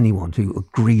meet anyone who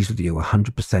agrees with you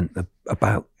 100%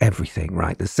 about everything,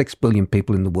 right? There's 6 billion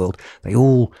people in the world. They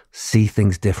all see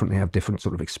things differently, have different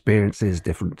sort of experiences,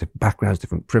 different backgrounds,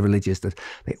 different privileges. They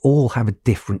all have a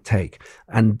different take.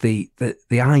 And the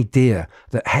idea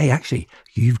that, hey, actually,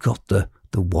 you've got the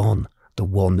one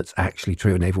that's actually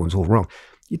true and everyone's all wrong.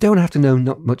 You don't have to know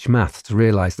not much maths to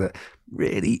realize that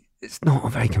really it's not a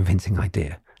very convincing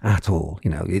idea at all. You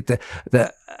know,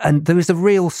 and there is a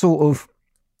real sort of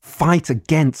fight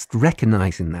against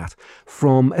recognizing that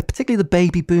from particularly the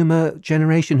baby boomer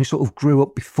generation, who sort of grew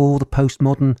up before the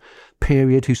postmodern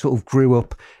period, who sort of grew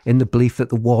up in the belief that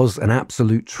there was an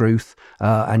absolute truth,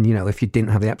 and you know, if you didn't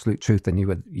have the absolute truth, then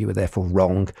you were therefore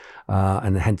wrong,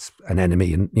 and hence an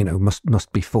enemy, and you know,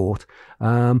 must be fought.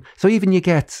 So even you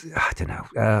get, I don't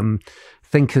know,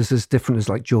 thinkers as different as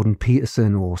like Jordan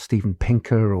Peterson or Steven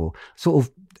Pinker, or sort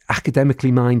of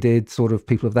academically minded sort of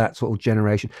people of that sort of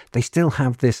generation. They still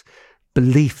have this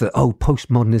belief that,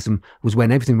 postmodernism was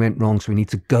when everything went wrong, so we need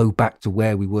to go back to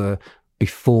where we were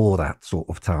before that sort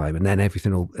of time, and then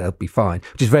everything will be fine,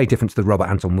 which is very different to the Robert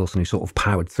Anton Wilson who sort of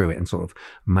powered through it and sort of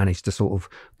managed to sort of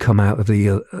come out of the,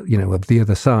 of the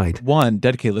other side. One,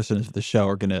 dedicated listeners of the show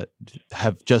are going to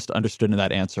have just understood in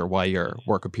that answer why your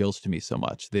work appeals to me so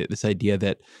much. This idea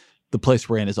that the place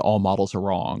we're in is all models are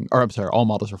wrong, or I'm sorry, all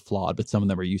models are flawed, but some of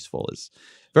them are useful, is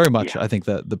very much, I think,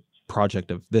 the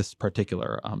project of this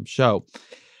particular show.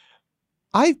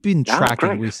 I've been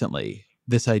tracking recently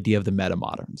this idea of the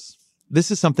metamoderns. This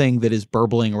is something that is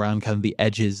burbling around kind of the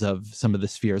edges of some of the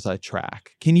spheres I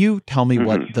track. Can you tell me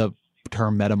what the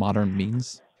term metamodern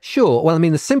means? Sure. Well, I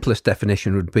mean, the simplest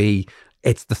definition would be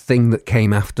it's the thing that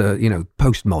came after,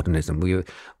 postmodernism.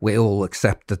 We all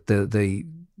accept that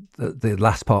the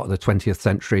last part of the 20th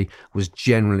century was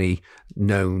generally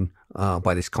known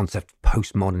by this concept of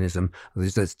postmodernism.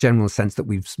 There's this general sense that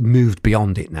we've moved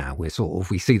beyond it now. We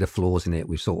see the flaws in it.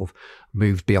 We've sort of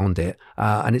moved beyond it.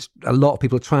 And it's a lot of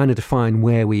people are trying to define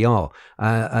where we are.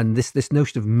 And this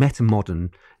notion of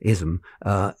metamodernism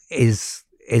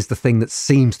is the thing that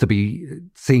seems to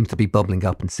be bubbling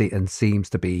up and seems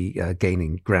to be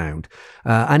gaining ground.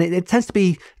 And it tends to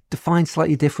be defined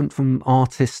slightly different from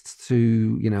artists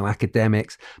to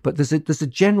academics, but there's a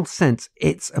general sense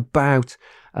it's about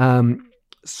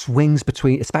swings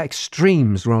between, it's about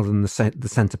extremes rather than the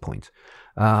center point.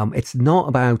 It's not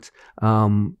about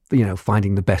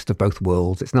finding the best of both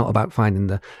worlds. It's not about finding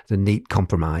the neat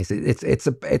compromise.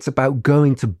 It's about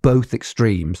going to both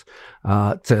extremes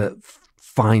to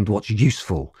find what's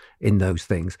useful in those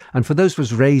things. And for those of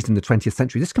us raised in the 20th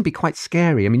century, this can be quite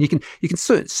scary. I mean, you can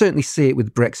certainly see it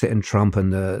with Brexit and Trump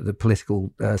and the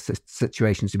political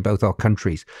situations in both our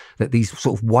countries, that these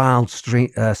sort of wild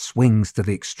swings to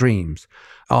the extremes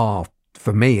are,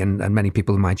 for me and many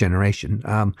people in my generation,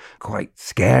 quite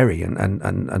scary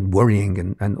and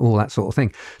worrying and all that sort of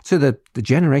thing. To the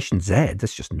Generation Z,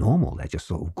 that's just normal. They're just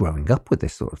sort of growing up with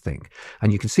this sort of thing.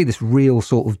 And you can see this real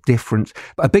sort of difference.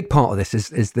 A big part of this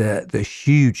is the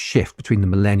huge shift between the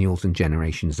millennials and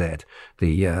Generation Z.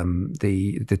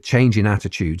 The change in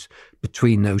attitudes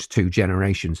between those two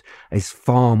generations is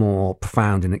far more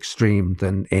profound and extreme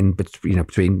than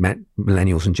between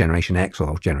millennials and Generation X,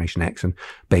 or Generation X and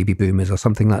baby boomers, or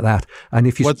something like that. And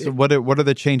if you what are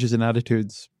the changes in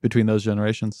attitudes between those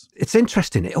generations? It's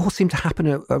interesting. It all seemed to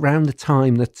happen around the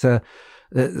time that the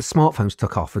smartphones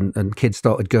took off and kids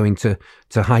started going to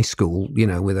high school,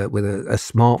 with a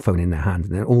smartphone in their hand,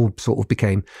 and it all sort of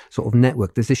became sort of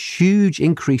networked. There's this huge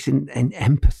increase in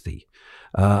empathy.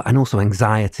 And also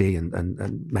anxiety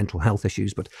and mental health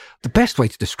issues. But the best way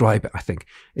to describe it, I think,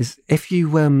 is if you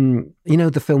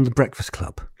the film The Breakfast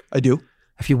Club. I do.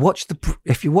 If you watch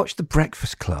the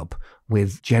Breakfast Club,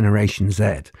 with Generation Z,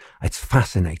 it's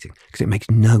fascinating because it makes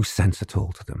no sense at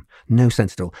all to them. No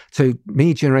sense at all. To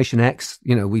me, Generation X,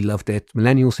 we loved it.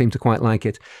 Millennials seem to quite like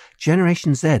it.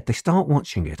 Generation Z, they start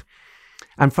watching it.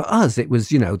 And for us, it was,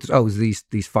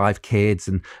 these 5 kids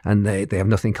and they have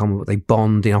nothing in common, but they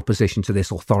bond in opposition to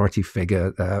this authority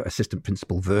figure, assistant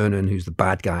principal Vernon, who's the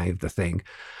bad guy of the thing.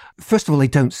 First of all, they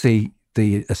don't see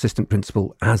the assistant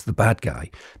principal as the bad guy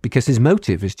because his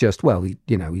motive is just,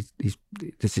 he's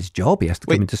this is his job. He has to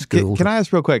come into school. Can I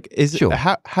ask real quick? Sure.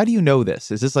 How do you know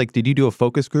this? Is this like, did you do a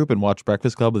focus group and watch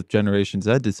Breakfast Club with Generation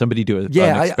Z? Did somebody do an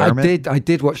experiment? I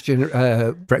did watch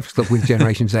Breakfast Club with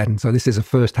Generation Z, and so this is a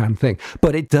first-hand thing.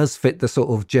 But it does fit the sort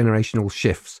of generational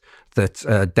shifts that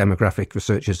demographic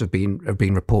researchers have been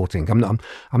reporting.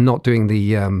 I'm not doing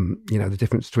the the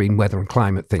difference between weather and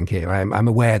climate thing here. I'm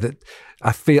aware that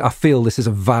I feel this is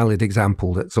a valid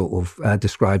example that sort of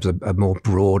describes a more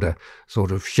broader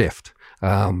sort of shift.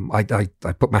 I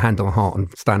put my hand on my heart and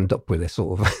stand up with this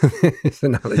sort of this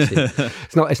analogy.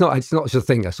 It's not just a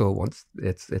thing I saw once.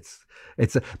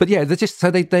 But yeah, they're just so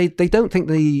they don't think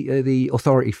the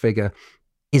authority figure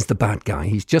is the bad guy.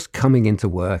 He's just coming into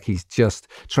work. He's just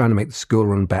trying to make the school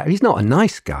run better. He's not a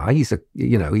nice guy. He's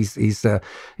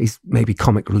maybe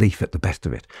comic relief at the best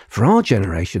of it. For our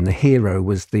generation, the hero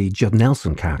was the Judd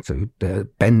Nelson character,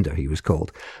 Bender, he was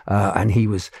called, and he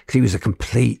was a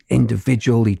complete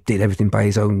individual. He did everything by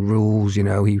his own rules.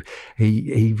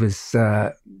 He was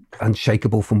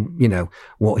unshakable from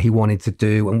what he wanted to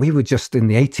do. And we were just in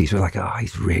the 80s. We're like, oh,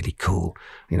 he's really cool.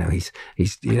 He's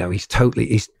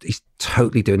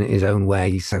totally doing it his own way.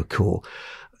 He's so cool.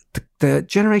 The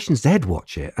Generation Z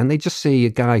watch it and they just see a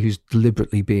guy who's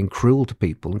deliberately being cruel to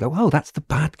people and go, oh, that's the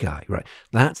bad guy, right?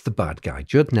 That's the bad guy.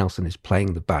 Judd Nelson is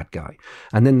playing the bad guy.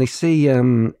 And then they see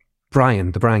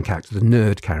Brian, the Brian character, the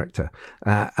nerd character.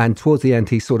 And towards the end,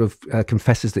 he sort of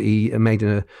confesses that he made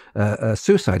a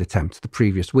suicide attempt the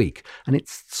previous week. And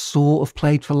it's sort of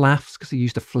played for laughs because he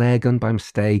used a flare gun by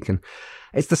mistake. And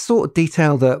it's the sort of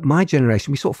detail that my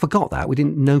generation, we sort of forgot that. We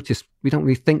didn't notice, we don't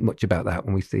really think much about that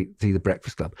when we see The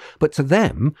Breakfast Club. But to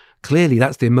them, clearly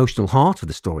that's the emotional heart of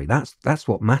the story. That's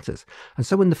what matters. And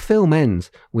so when the film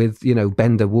ends with,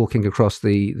 Bender walking across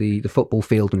the football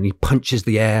field and he punches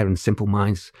the air and Simple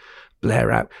Minds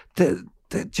blare out, the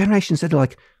Generation Z are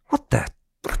like, what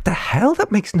the hell?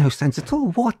 That makes no sense at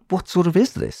all. What sort of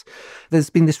is this? There's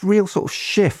been this real sort of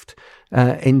shift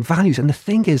in values. And the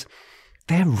thing is,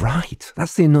 they're right.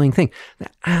 That's the annoying thing. They're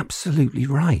absolutely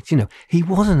right. He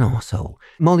was an arsehole.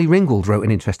 Molly Ringwald wrote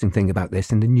an interesting thing about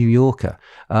this in The New Yorker,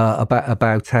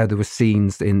 about how there were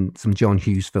scenes in some John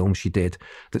Hughes films she did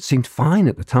that seemed fine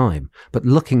at the time. But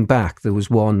looking back, there was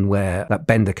one where that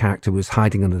Bender character was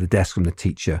hiding under the desk from the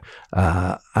teacher,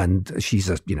 and she's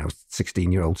a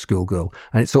 16-year-old schoolgirl,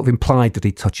 and it sort of implied that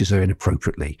he touches her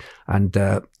inappropriately. And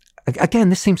again,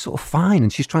 this seems sort of fine,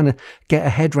 and she's trying to get her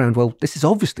head around, well, this is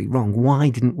obviously wrong. Why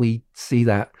didn't we see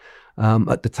that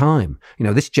at the time?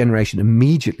 This generation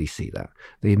immediately see that.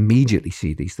 They immediately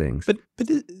see these things. But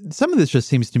some of this just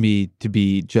seems to me to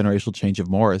be generational change of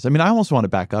mores. I mean, I almost want to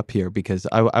back up here because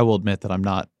I will admit that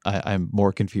I'm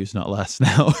more confused, not less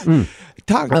now.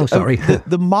 Sorry.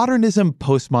 The modernism,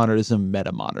 postmodernism,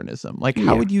 metamodernism. Like,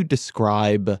 how would you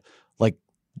describe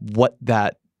what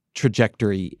that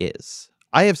trajectory is?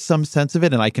 I have some sense of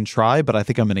it and I can try, but I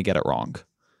think I'm going to get it wrong.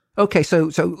 Okay,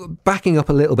 so backing up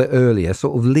a little bit earlier,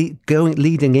 sort of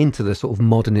leading into the sort of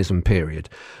modernism period,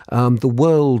 the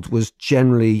world was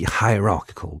generally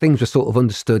hierarchical. Things were sort of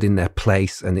understood in their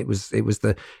place, and it was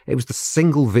the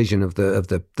single vision of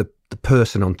the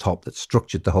person on top that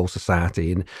structured the whole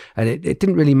society, and it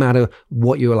didn't really matter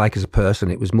what you were like as a person.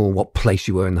 It was more what place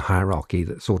you were in the hierarchy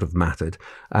that sort of mattered.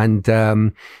 And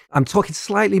I'm talking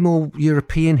slightly more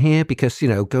European here because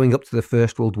going up to the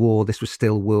First World War, this was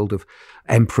still a world of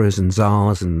emperors and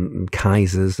czars and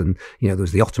kaisers, and there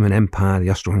was the Ottoman Empire, the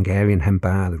Austro-Hungarian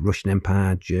Empire, the Russian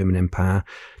Empire, German Empire,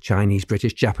 Chinese,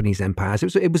 British, Japanese empires.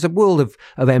 It was a world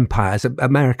of empires.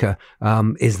 America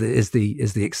is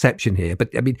the exception here, but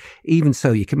I mean, even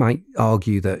so, you might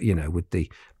argue that with the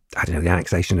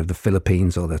annexation of the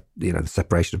Philippines or the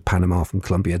separation of Panama from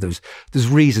Colombia, there's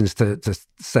reasons to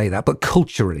say that, but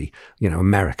culturally,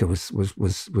 America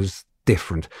was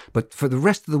different. But for the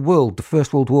rest of the world, the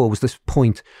First World War was this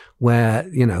point where,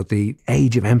 the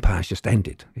age of empires just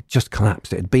ended. It just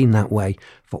collapsed. It had been that way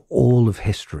for all of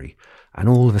history. And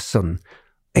all of a sudden,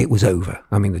 it was over.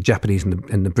 I mean, the Japanese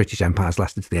and the British empires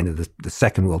lasted to the end of the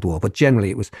Second World War, but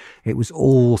generally it was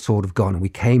all sort of gone. And we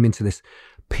came into this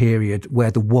period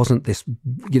where there wasn't this,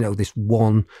 this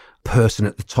one person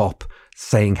at the top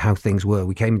saying how things were.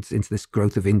 We came into this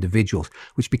growth of individuals,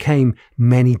 which became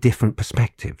many different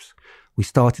perspectives. We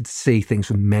started to see things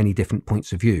from many different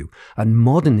points of view. And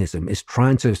modernism is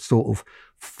trying to sort of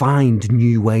find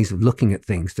new ways of looking at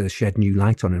things to shed new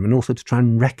light on them, and also to try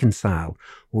and reconcile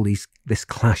all this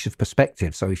clash of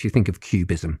perspectives. So if you think of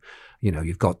Cubism,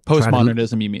 you've got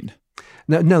postmodernism. You mean?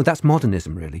 No, that's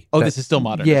modernism, really. Oh, this is still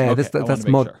modernism. Yeah,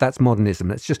 okay, that's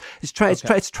modernism. It's trying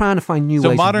to find new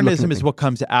ways. So modernism is what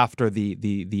comes after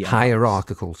the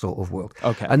hierarchical sort of world.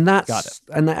 Okay, and that's got it.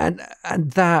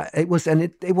 And that it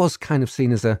was kind of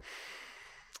seen as an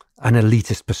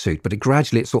elitist pursuit, but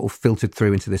it sort of filtered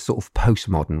through into this sort of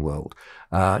postmodern world.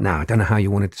 Now, I don't know how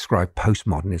you want to describe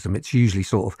postmodernism. It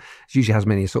usually has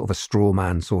many sort of a straw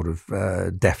man sort of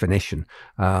definition,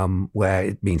 where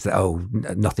it means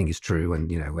that, nothing is true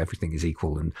and, everything is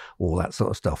equal and all that sort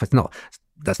of stuff.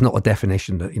 That's not a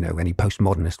definition that, any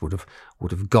postmodernist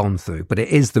would have gone through, but it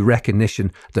is the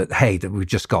recognition that, that we've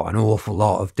just got an awful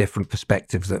lot of different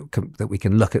perspectives that we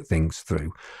can look at things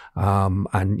through. We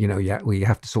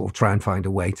have to sort of try and find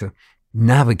a way to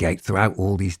navigate throughout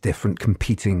all these different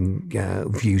competing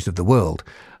views of the world.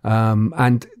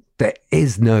 And there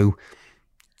is no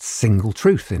single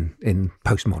truth in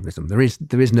postmodernism.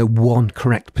 There is no one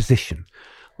correct position,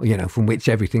 from which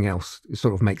everything else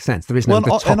sort of makes sense. There is no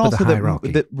the top of the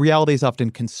hierarchy. That reality is often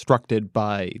constructed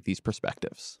by these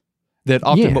perspectives. That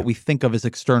often what we think of as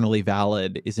externally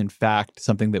valid is in fact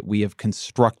something that we have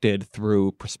constructed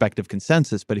through perspective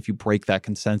consensus. But if you break that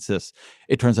consensus,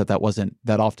 it turns out that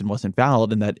often wasn't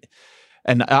valid,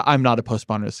 and I'm not a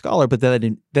postmodernist scholar, but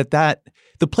that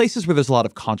the places where there's a lot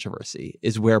of controversy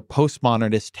is where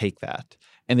postmodernists take that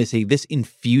and they say this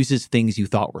infuses things you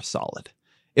thought were solid.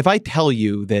 If I tell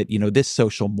you that, this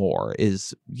social more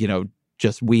is,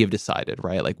 just we have decided,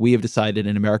 right? Like we have decided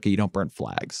in America you don't burn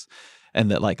flags, and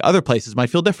that like other places might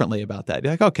feel differently about that.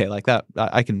 You're like, okay, like that,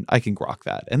 I can grok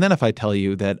that. And then if I tell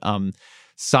you that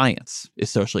science is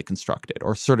socially constructed,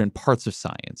 or certain parts of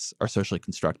science are socially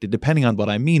constructed, depending on what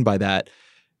I mean by that,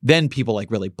 then people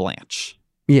like really blanch.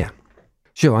 Yeah,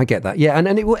 sure, I get that. Yeah, and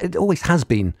it always has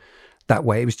been that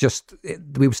way. It was just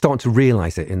we were starting to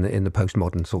realize it in the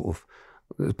postmodern sort of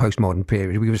postmodern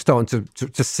period. We were starting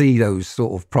to see those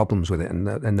sort of problems with it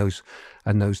and those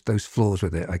flaws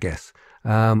with it, I guess.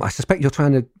 I suspect you're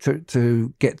trying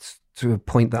to get to a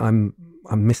point that I'm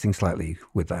missing slightly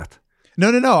with that.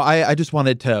 No. I just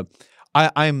wanted to.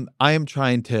 I am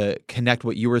trying to connect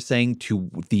what you were saying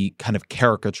to the kind of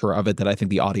caricature of it that I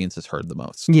think the audience has heard the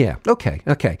most. Yeah. Okay.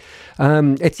 I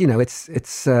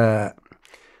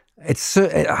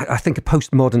think a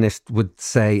postmodernist would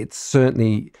say it's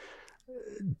certainly.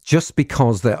 Just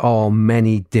because there are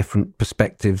many different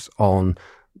perspectives on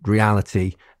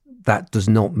reality, that does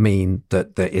not mean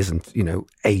that there isn't,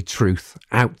 a truth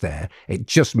out there. It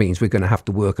just means we're going to have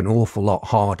to work an awful lot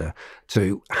harder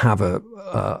to have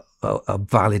a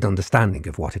valid understanding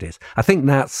of what it is. I think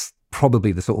that's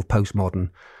probably the sort of postmodern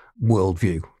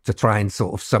worldview, to try and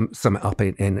sort of sum it up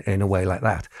in a way like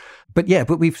that. But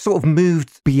we've sort of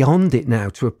moved beyond it now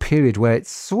to a period where it's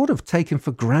sort of taken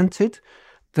for granted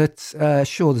that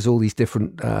sure, there's all these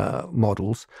different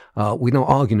models. We're not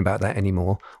arguing about that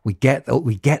anymore. We get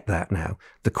that now.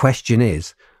 The question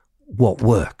is, what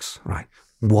works, right?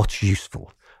 What's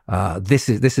useful? This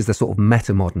is the sort of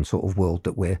meta-modern sort of world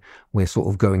that we're sort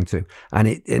of going to,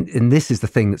 and this is the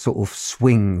thing that sort of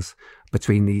swings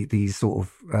between these sort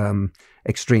of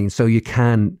extremes. So you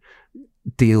can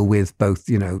deal with both,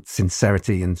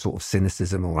 sincerity and sort of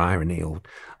cynicism or irony or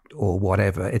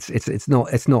whatever. It's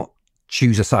not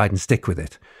choose a side and stick with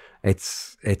it.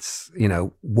 It's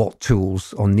what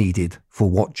tools are needed for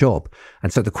what job.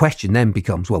 And so the question then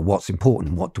becomes, well, what's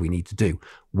important? What do we need to do?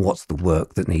 What's the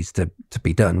work that needs to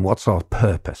be done? What's our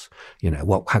purpose?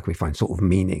 How can we find sort of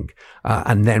meaning?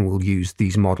 And then we'll use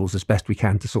these models as best we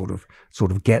can to sort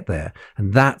of get there.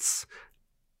 And that's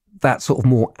that sort of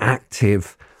more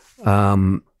active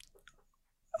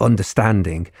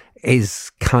understanding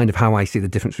is kind of how I see the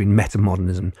difference between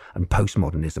metamodernism and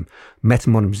postmodernism.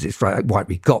 Metamodernism is right,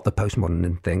 we got the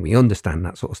postmodern thing, we understand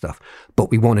that sort of stuff, but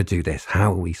we want to do this.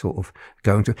 How are we sort of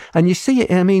going to? And you see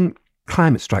it,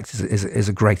 Climate Strikes is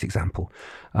a great example,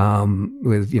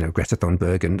 with, Greta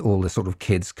Thunberg and all the sort of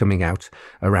kids coming out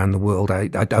around the world. I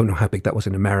don't know how big that was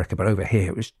in America, but over here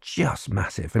it was just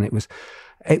massive. And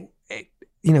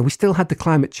we still had the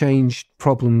climate change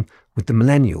problem with the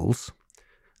millennials,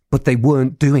 but they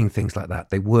weren't doing things like that.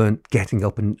 They weren't getting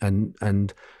up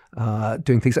and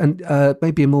doing things. And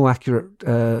maybe a more accurate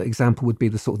example would be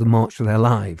the sort of the March for Their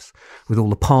Lives with all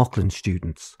the Parkland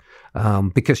students.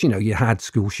 Because, you had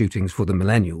school shootings for the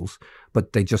millennials,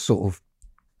 but they just sort of,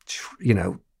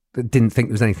 didn't think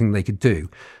there was anything they could do.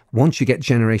 Once you get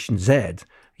Generation Z,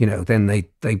 then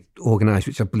they organised,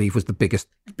 which I believe was the biggest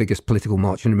political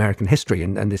march in American history,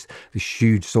 and this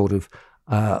huge sort of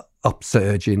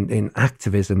upsurge in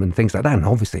activism and things like that. And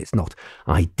obviously it's not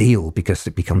ideal because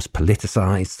it becomes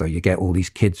politicized. So you get all these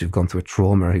kids who've gone through a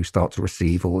trauma who start to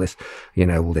receive all this,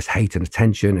 all this hate and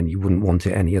attention, and you wouldn't want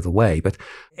it any other way. But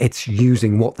it's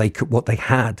using what they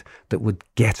had that would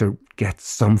get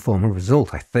some form of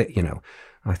result. I think,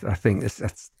 I think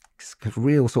that's a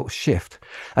real sort of shift.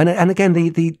 And again,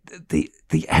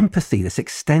 the empathy, this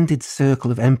extended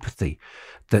circle of empathy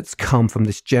that's come from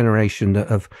this generation that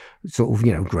have sort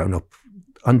of, grown up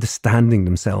understanding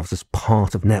themselves as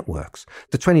part of networks.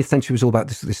 The 20th century was all about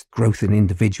this growth in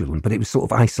individualism, but it was sort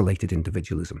of isolated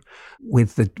individualism.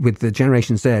 With the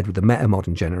Generation Z, with the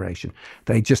meta-modern generation,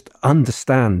 they just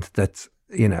understand that,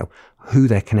 who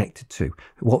they're connected to,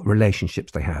 what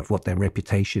relationships they have, what their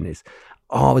reputation is,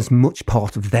 are as much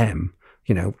part of them,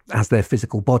 as their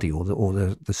physical body or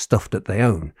the stuff that they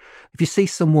own. If you see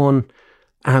someone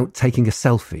out taking a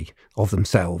selfie of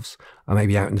themselves, or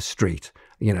maybe out in the street,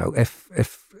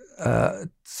 if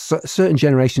certain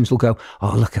generations will go,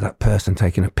 oh, look at that person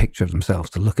taking a picture of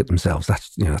themselves to look at themselves.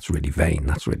 That's really vain.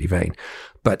 That's really vain.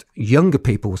 But younger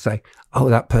people will say, oh,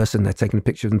 that person, they're taking a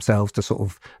picture of themselves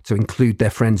to include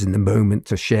their friends in the moment,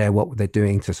 to share what they're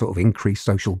doing, to sort of increase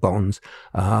social bonds.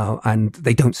 And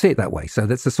they don't see it that way. So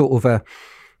that's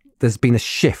there's been a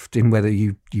shift in whether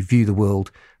you view the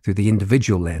world through the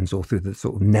individual lens or through the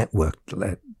sort of network,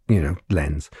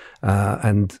 lens.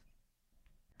 And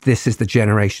this is the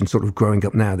generation sort of growing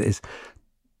up now that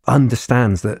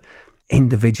understands that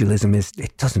individualism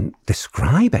it doesn't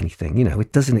describe anything,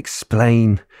 it doesn't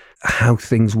explain how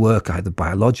things work either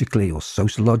biologically or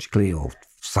sociologically or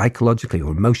psychologically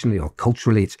or emotionally or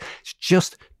culturally. It's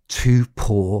just too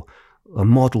poor a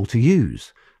model to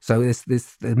use. So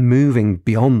they're moving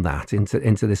beyond that into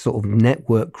this sort of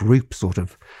network group sort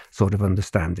of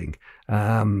understanding.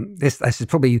 This is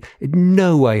probably in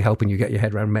no way helping you get your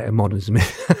head around meta-modernism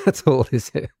at all, is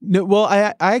it? No, well,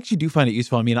 I actually do find it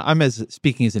useful. I mean, I'm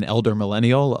speaking as an elder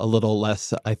millennial, a little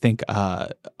less, I think,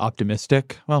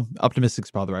 optimistic. Well, optimistic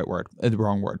is probably the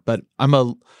wrong word, but I'm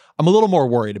a little more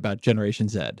worried about Generation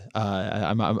Z.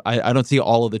 I don't see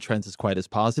all of the trends as quite as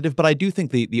positive, but I do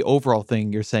think the overall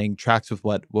thing you're saying tracks with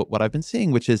what I've been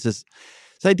seeing, which is this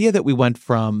idea that we went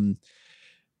from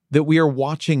that we are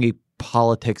watching a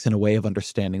politics and a way of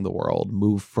understanding the world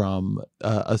move from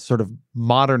a sort of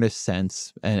modernist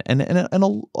sense and a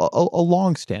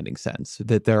long-standing sense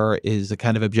that there is a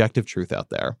kind of objective truth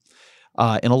out there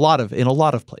in a lot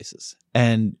of places,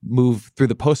 and move through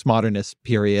the postmodernist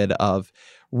period of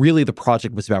really the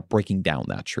project was about breaking down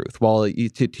that truth. While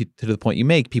to the point you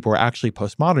make, people are actually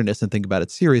postmodernists and think about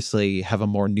it seriously, have a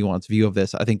more nuanced view of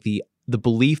this. I think the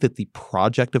belief that the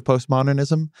project of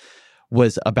postmodernism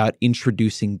was about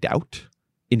introducing doubt,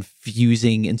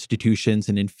 infusing institutions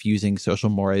and infusing social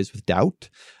mores with doubt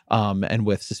and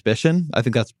with suspicion. I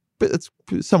think that's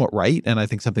somewhat right. And I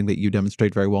think something that you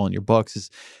demonstrate very well in your books is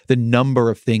the number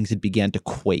of things that began to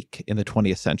quake in the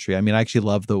 20th century. I mean, I actually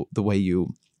love the way you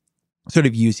sort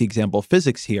of use the example of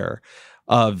physics here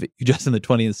of just in the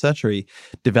 20th century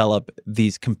develop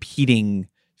these competing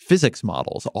physics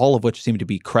models, all of which seem to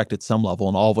be correct at some level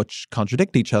and all of which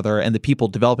contradict each other, and the people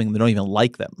developing them don't even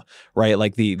like them, right?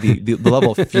 Like the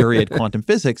level of fury at quantum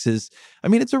physics is, I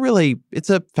mean, it's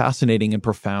a fascinating and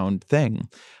profound thing.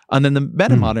 And then the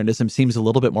metamodernism seems a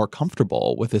little bit more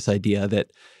comfortable with this idea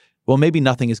that, well, maybe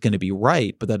nothing is going to be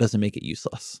right, but that doesn't make it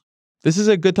useless. This is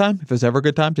a good time, if there's ever a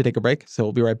good time, to take a break. So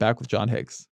we'll be right back with John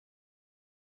Higgs.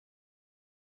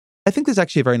 I think there's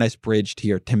actually a very nice bridge to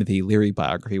your Timothy Leary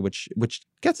biography, which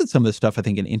gets at some of this stuff, I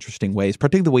think, in interesting ways,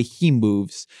 particularly the way he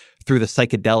moves through the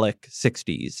psychedelic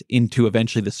 60s into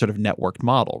eventually this sort of networked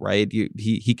model, right?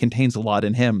 He contains a lot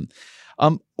in him.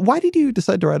 Why did you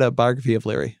decide to write a biography of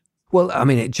Leary? Well, I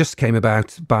mean, it just came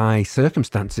about by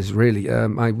circumstances, really.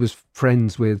 I was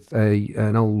friends with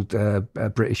an old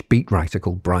British beat writer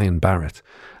called Brian Barrett,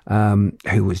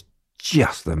 who was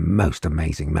just the most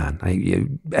amazing man.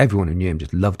 Everyone who knew him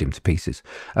just loved him to pieces.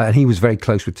 And he was very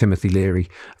close with Timothy Leary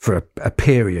for a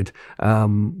period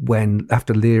when,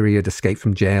 after Leary had escaped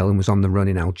from jail and was on the run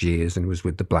in Algiers and was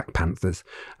with the Black Panthers,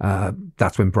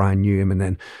 that's when Brian knew him. And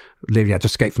then Leary had to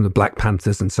escape from the Black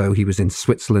Panthers, and so he was in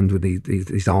Switzerland with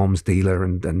his arms dealer,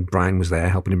 and Brian was there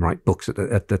helping him write books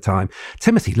at the time.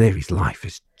 Timothy Leary's life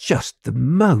is just the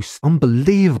most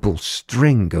unbelievable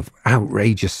string of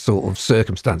outrageous sort of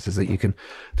circumstances that you can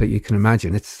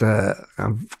imagine. It's I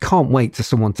can't wait for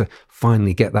someone to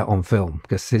finally get that on film,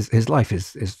 because his life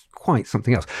is quite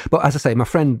something else. But as I say, my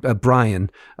friend Brian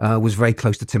was very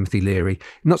close to Timothy Leary.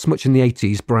 Not so much in the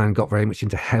 80s. Brian got very much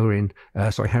into heroin,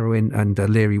 and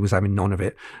Leary was having none of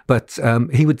it. But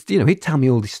he would, he'd tell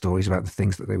me all these stories about the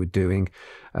things that they were doing.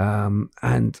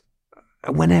 And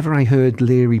whenever I heard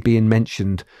Leary being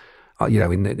mentioned,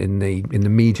 in the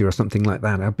media or something like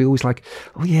that, I'd be always like,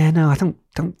 oh yeah, no, I don't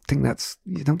think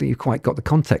you quite got the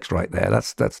context right there.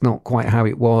 That's not quite how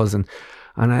it was.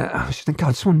 And I was just thinking,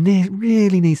 God, someone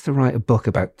really needs to write a book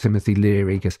about Timothy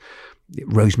Leary, because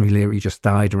Rosemary Leary just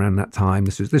died around that time.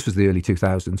 This was the early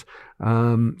 2000s.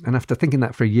 And after thinking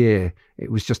that for a year,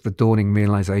 it was just the dawning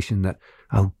realization that,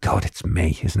 oh God, it's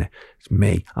me, isn't it? It's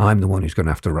me. I'm the one who's going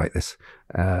to have to write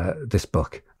this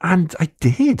book. And I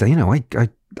did.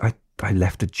 I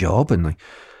left a job, and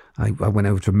I went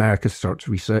over to America to start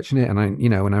researching it. And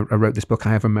I wrote this book,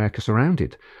 I Have America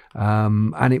Surrounded.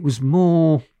 And it was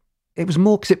more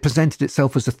because it presented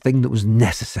itself as a thing that was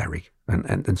necessary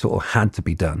and sort of had to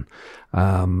be done,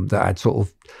 that I'd sort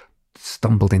of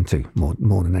stumbled into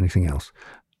more than anything else.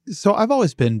 So I've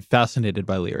always been fascinated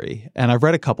by Leary, and I've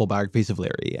read a couple biographies of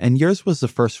Leary, and yours was the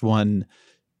first one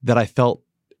that I felt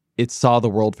it saw the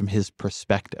world from his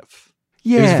perspective.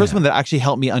 Yeah. It was the first one that actually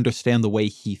helped me understand the way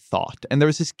he thought. And there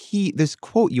was this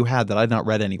quote you had that I'd not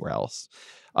read anywhere else.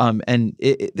 And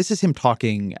this is him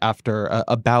talking after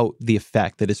about the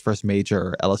effect that his first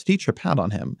major LSD trip had on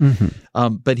him.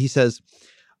 Mm-hmm. But he says,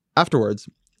 afterwards,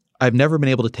 I've never been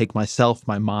able to take myself,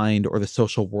 my mind, or the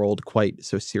social world quite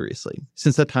so seriously.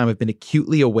 Since that time, I've been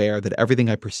acutely aware that everything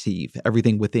I perceive,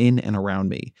 everything within and around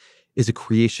me, is a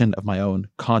creation of my own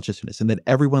consciousness, and that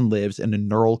everyone lives in a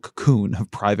neural cocoon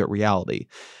of private reality.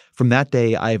 From that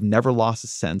day, I have never lost a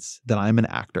sense that I am an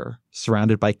actor,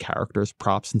 surrounded by characters,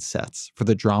 props, and sets for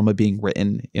the drama being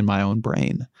written in my own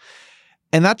brain.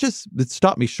 And it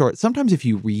stopped me short. Sometimes if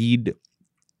you read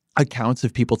accounts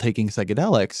of people taking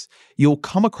psychedelics, you'll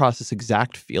come across this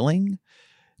exact feeling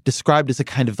described as a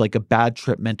kind of like a bad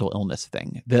trip mental illness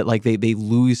thing, that like they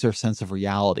lose their sense of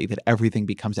reality, that everything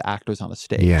becomes actors on a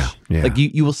stage. Yeah. Like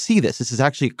you will see this. This is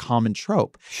actually a common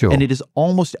trope. Sure. And it is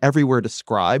almost everywhere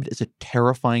described as a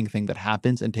terrifying thing that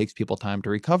happens and takes people time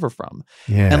to recover from.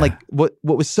 Yeah. And like what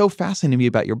was so fascinating to me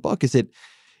about your book is that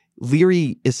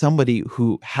Leary is somebody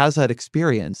who has that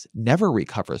experience, never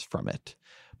recovers from it,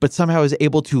 but somehow is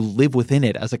able to live within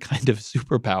it as a kind of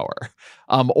superpower,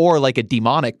 or like a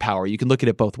demonic power. You can look at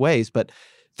it both ways, but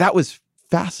that was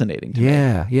fascinating to me.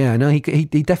 Yeah. No, he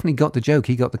definitely got the joke.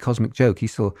 He got the cosmic joke. He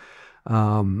saw,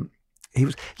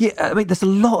 there's a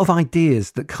lot of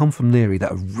ideas that come from Leary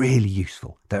that are really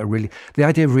useful. The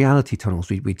idea of reality tunnels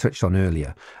we touched on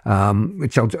earlier,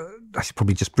 which I should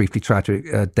probably just briefly try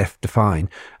to define.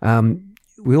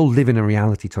 We all live in a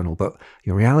reality tunnel, but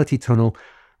your reality tunnel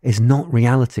is not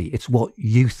reality. It's what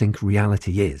you think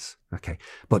reality is. Okay.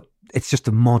 But it's just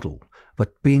a model.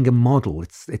 But being a model,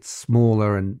 it's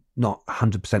smaller and not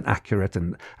 100% accurate,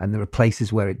 and there are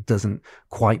places where it doesn't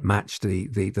quite match the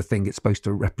thing it's supposed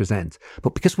to represent.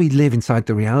 But because we live inside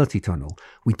the reality tunnel,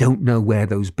 we don't know where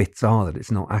those bits are that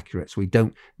it's not accurate. So we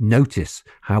don't notice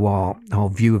how our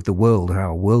view of the world,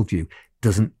 how our worldview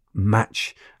doesn't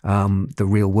match the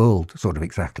real world sort of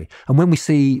exactly. And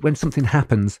when something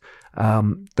happens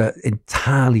that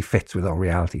entirely fits with our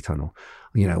reality tunnel,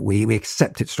 we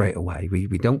accept it straight away. We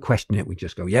don't question it. We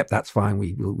just go, yep, that's fine.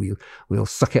 We'll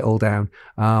suck it all down.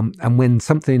 And when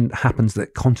something happens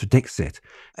that contradicts it,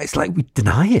 it's like we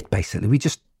deny it basically. We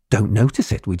just don't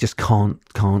notice it. We just can't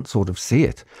sort of see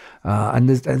it. And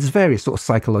there's various sort of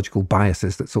psychological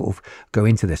biases that sort of go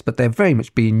into this, but they're very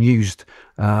much being used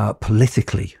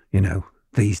politically,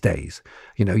 these days.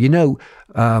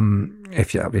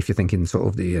 If you're thinking sort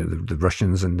of the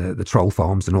Russians and the troll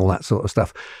farms and all that sort of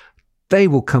stuff, they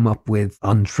will come up with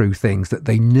untrue things that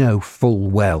they know full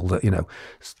well that,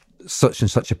 such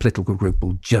and such a political group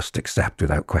will just accept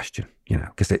without question,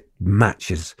 because it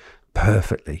matches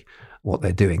perfectly what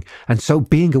they're doing. And so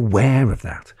being aware of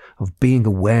that, of being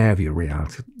aware of your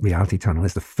reality tunnel,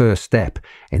 is the first step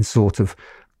in sort of,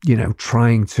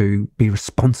 trying to be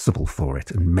responsible for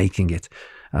it and making it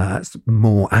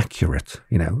more accurate.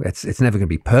 It's never going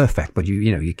to be perfect, but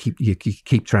you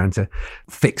keep trying to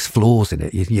fix flaws in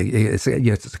it. It's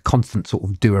a constant sort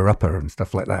of doer-upper and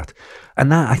stuff like that.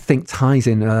 And that, I think, ties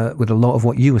in with a lot of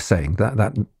what you were saying.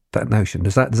 That notion.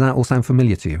 Does that all sound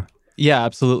familiar to you? Yeah,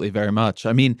 absolutely, very much.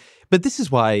 I mean, but this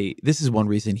is one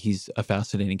reason he's a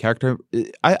fascinating character.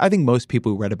 I think most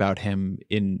people who read about him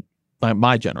in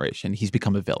my generation, he's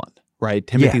become a villain, right?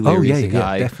 Timothy Leary is a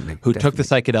guy who took the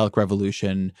psychedelic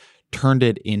revolution, turned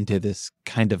it into this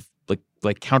kind of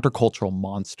like countercultural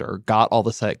monster, got the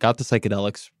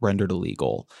psychedelics rendered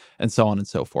illegal, and so on and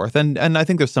so forth. And I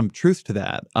think there's some truth to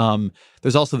that.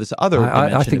 There's also this other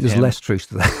I think there's less truth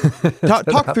to that.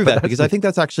 Talk through that, because I think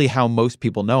that's actually how most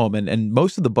people know him, and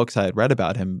most of the books I had read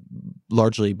about him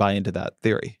largely buy into that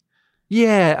theory.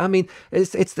 Yeah, I mean,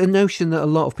 it's the notion that a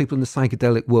lot of people in the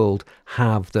psychedelic world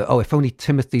have that, if only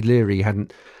Timothy Leary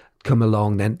hadn't come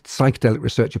along, then psychedelic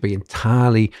research would be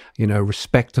entirely,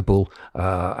 respectable,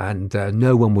 and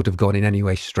no one would have gone in any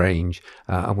way strange,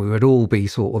 and we would all be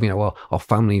sort of, our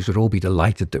families would all be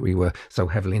delighted that we were so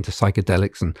heavily into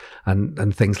psychedelics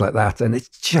and things like that. And it's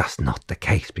just not the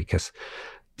case, because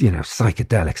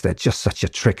psychedelics, they're just such a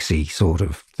tricksy sort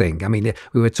of thing. I mean,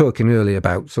 we were talking earlier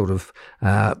about sort of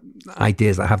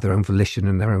ideas that have their own volition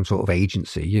and their own sort of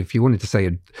agency. If you wanted to say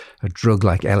a drug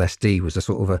like LSD was a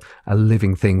sort of a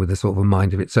living thing with a sort of a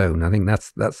mind of its own, I think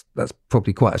that's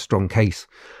probably quite a strong case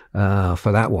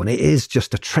for that one. It is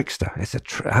just a trickster. It's an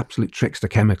absolute trickster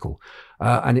chemical.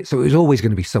 So it was always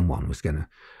going to be someone was going to,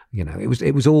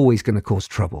 it was always going to cause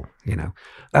trouble,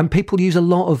 And people use a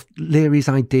lot of Leary's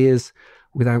ideas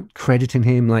without crediting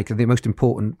him. Like, the most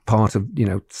important part of,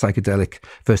 psychedelic,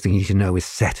 first thing you need to know is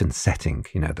set and setting,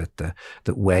 that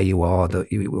where you are,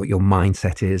 what your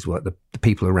mindset is, what the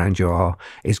people around you are,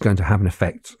 is going to have an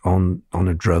effect on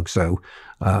a drug. So,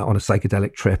 on a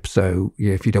psychedelic trip. So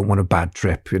if you don't want a bad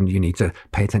trip, and you need to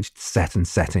pay attention to set and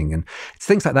setting. And it's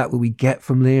things like that we get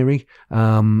from Leary,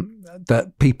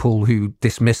 that people who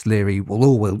dismiss Leary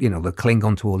will they'll cling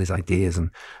on to all his ideas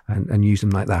and use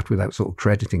them like that without sort of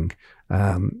crediting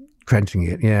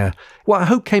it. Yeah. What I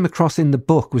hope came across in the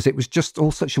book was it was just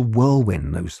all such a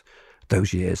whirlwind,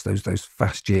 those years, those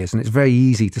fast years. And it's very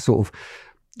easy to sort of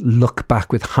look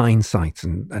back with hindsight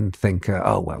and think,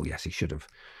 yes, he should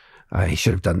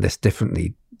have done this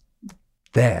differently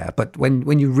there. But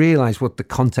when you realize what the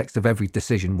context of every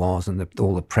decision was, and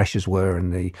all the pressures were,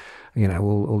 and the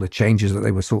all the changes that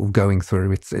they were sort of going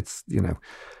through, it's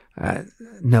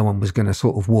no one was going to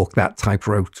sort of walk that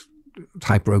tightrope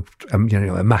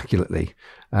immaculately.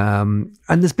 And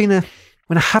there's been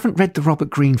when I haven't read the Robert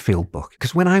Greenfield book,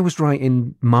 because when I was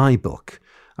writing my book,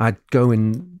 I'd go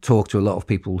and talk to a lot of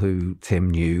people who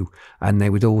Tim knew, and they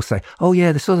would all say, "Oh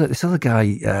yeah, this other guy,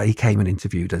 he came and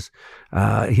interviewed us.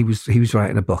 He was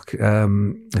writing a book,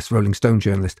 this Rolling Stone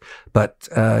journalist, but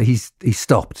he's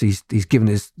stopped. He's given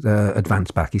his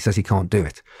advance back. He says he can't do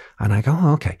it." And I go,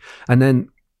 "Oh, okay." And then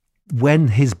when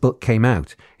his book came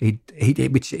out,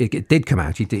 which it did come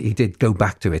out, he did go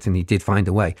back to it, and he did find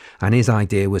a way. And his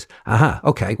idea was,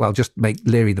 okay, well, just make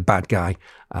Leary the bad guy,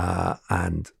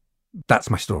 and that's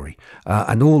my story.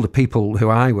 And all the people who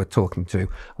I were talking to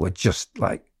were just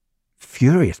like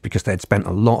furious, because they'd spent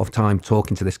a lot of time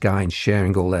talking to this guy and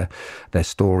sharing all their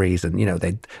stories, and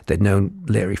they'd known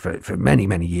Leary for many,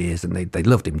 many years, and they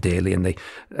loved him dearly, and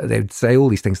they'd say all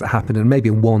these things that happened, and maybe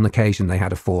on one occasion they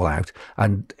had a fallout,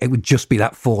 and it would just be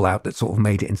that fallout that sort of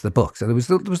made it into the book. So there was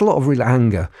a lot of real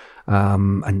anger,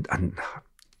 and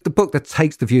the book that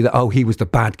takes the view that he was the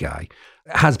bad guy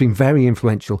has been very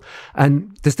influential.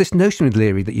 And there's this notion with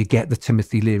Leary that you get the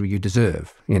Timothy Leary you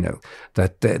deserve,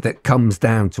 that comes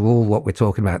down to all what we're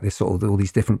talking about, this sort of all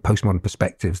these different postmodern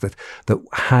perspectives, that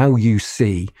how you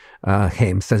see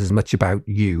him says as much about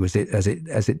you as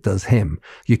it does him.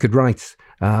 You could write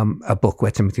a book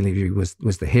where Timothy Leary was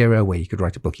the hero, where you could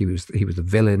write a book he was the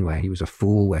villain, where he was a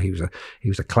fool, where he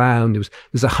was a clown.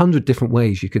 There's 100 different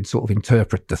ways you could sort of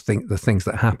interpret the things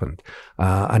that happened,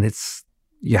 and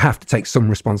you have to take some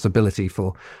responsibility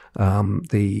for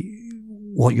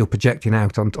what you're projecting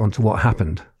out onto what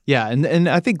happened. Yeah, and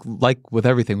I think, like with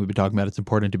everything we've been talking about, it's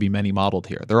important to be many modeled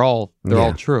here. They're all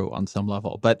true on some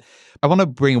level. But I want to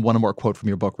bring in one more quote from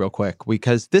your book real quick,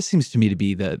 because this seems to me to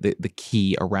be the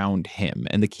key around him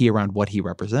and the key around what he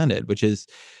represented, which is,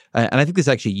 and I think this is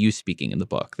actually you speaking in the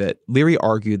book, that Leary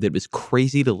argued that it was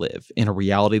crazy to live in a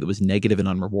reality that was negative and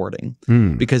unrewarding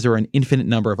because there are an infinite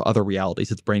number of other realities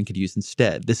that the brain could use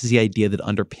instead. This is the idea that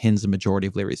underpins the majority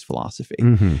of Leary's philosophy.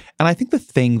 And I think the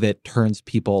thing that turns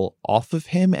people off of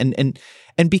him and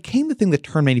became the thing that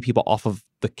turned many people off of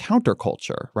the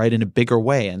counterculture, right, in a bigger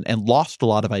way, and lost a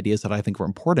lot of ideas that I think were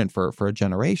important for a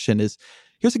generation, is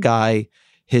here's a guy,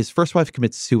 his first wife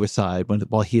commits suicide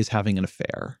while he is having an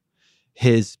affair.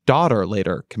 His daughter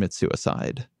later commits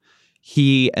suicide.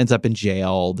 He ends up in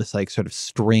jail, this like sort of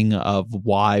string of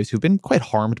wives who've been quite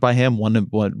harmed by him. One,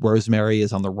 Rosemary,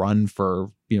 is on the run for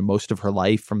most of her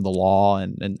life from the law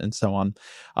and so on.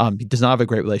 He does not have a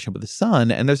great relationship with his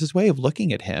son. And there's this way of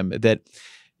looking at him that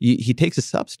he takes a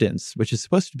substance which is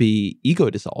supposed to be ego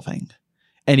dissolving.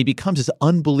 And he becomes this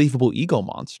unbelievable ego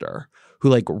monster who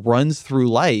like runs through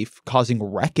life causing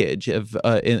wreckage of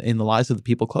in the lives of the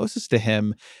people closest to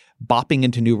him, bopping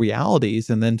into new realities,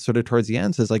 and then sort of towards the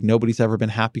end says like, nobody's ever been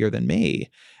happier than me.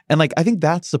 And like, I think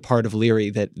that's the part of Leary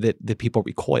that people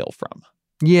recoil from.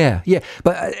 Yeah,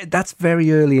 but that's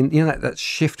very early in that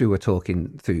shift we were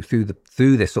talking through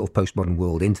this sort of postmodern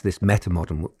world into this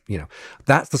metamodern.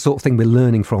 That's the sort of thing we're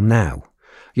learning from now.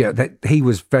 That he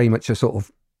was very much a sort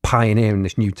of pioneer in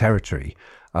this new territory,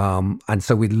 and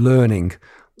so we're learning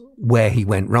where he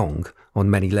went wrong on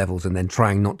many levels, and then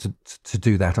trying not to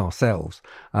do that ourselves,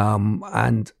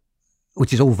 and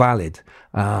which is all valid.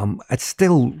 It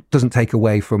still doesn't take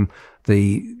away from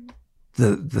the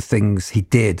things he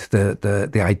did,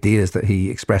 the ideas that he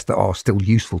expressed that are still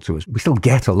useful to us. We still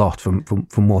get a lot from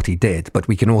what he did, but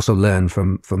we can also learn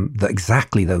from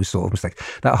exactly those sort of mistakes.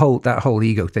 That whole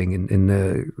ego thing in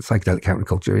the psychedelic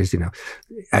counterculture is,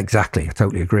 exactly. I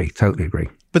totally agree.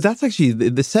 But that's actually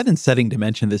the set and setting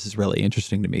dimension. This is really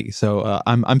interesting to me. So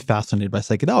I'm fascinated by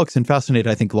psychedelics, and fascinated,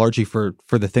 I think, largely for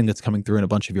the thing that's coming through in a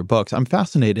bunch of your books. I'm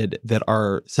fascinated that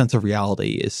our sense of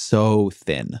reality is so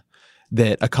thin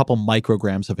that a couple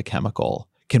micrograms of a chemical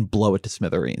can blow it to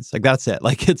smithereens. Like, that's it.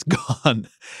 Like, it's gone.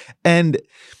 And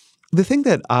the thing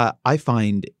that I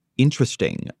find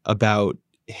interesting about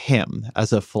him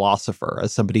as a philosopher,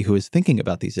 as somebody who is thinking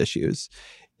about these issues,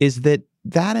 is that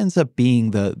ends up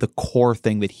being the core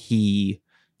thing that he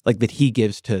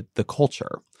gives to the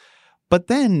culture. But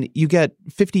then you get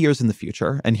 50 years in the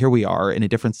future, and here we are in a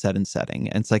different set and setting,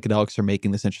 and psychedelics are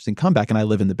making this interesting comeback. And I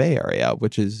live in the Bay Area,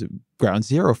 which is ground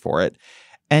zero for it.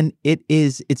 And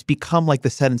it's become like the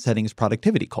set and setting is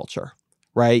productivity culture,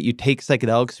 right? You take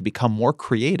psychedelics to become more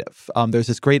creative. There's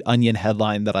this great Onion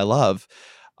headline that I love.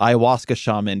 Ayahuasca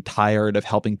shaman tired of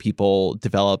helping people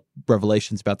develop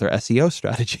revelations about their SEO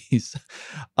strategies.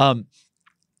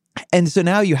 And so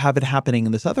now you have it happening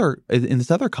in this other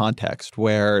context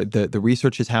where the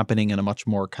research is happening in a much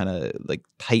more kind of like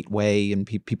tight way, and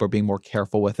people are being more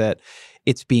careful with it.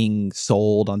 It's being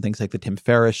sold on things like the Tim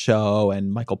Ferriss show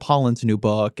and Michael Pollan's new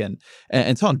book and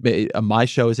so on. My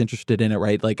show is interested in it,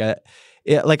 right? I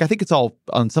think it's all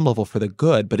on some level for the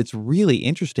good, but it's really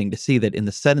interesting to see that in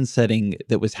the set and setting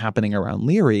that was happening around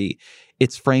Leary,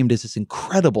 it's framed as this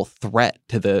incredible threat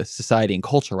to the society and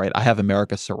culture, right? I have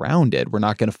America surrounded. We're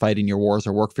not going to fight in your wars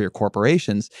or work for your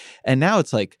corporations. And now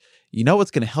it's like,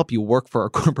 what's going to help you work for our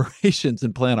corporations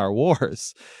and plan our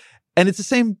wars? And it's the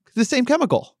same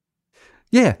chemical.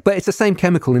 Yeah, but it's the same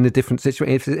chemical in a different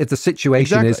situation. If the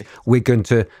situation is we're going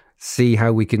to see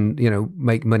how we can,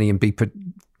 make money and be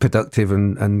productive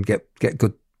and get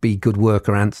good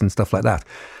worker ants and stuff like that.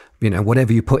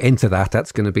 Whatever you put into that,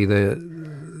 that's going to be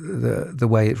the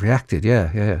way it reacted.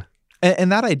 Yeah. And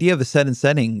that idea of the set and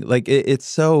setting, like it's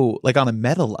so like on a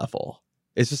meta level,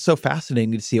 it's just so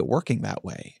fascinating to see it working that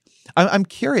way. I'm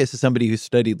curious, as somebody who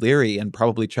studied Leary and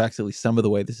probably tracks at least some of the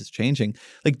way this is changing.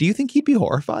 Like, do you think he'd be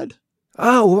horrified?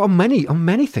 Oh, on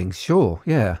many things, sure,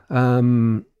 yeah.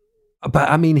 But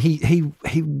I mean,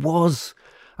 he was.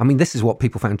 I mean, this is what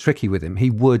people found tricky with him. He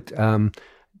would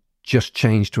just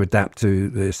change to adapt to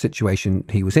the situation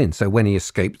he was in. So when he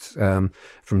escaped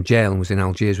from jail and was in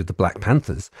Algiers with the Black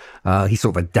Panthers, he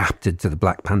sort of adapted to the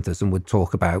Black Panthers and would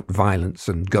talk about violence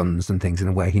and guns and things in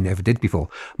a way he never did before,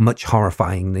 much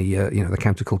horrifying the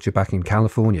counterculture back in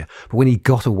California. But when he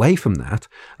got away from that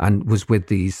and was with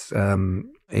these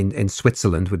in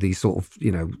Switzerland with these sort of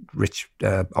rich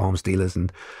arms dealers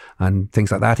and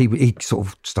things like that, he sort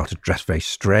of started to dress very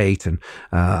straight and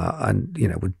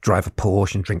would drive a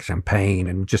Porsche and drink champagne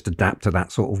and just adapt to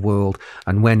that sort of world.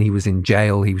 And when he was in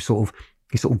jail, he sort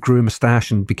of grew a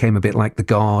moustache and became a bit like the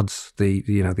guards, the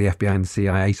FBI and the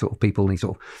CIA sort of people. And he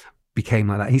sort of became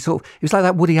like that. It was like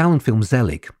that Woody Allen film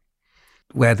Zelig,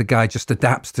 where the guy just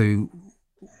adapts to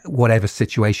whatever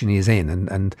situation he is in,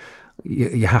 and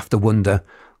you have to wonder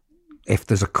if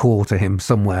there's a core to him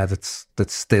somewhere that's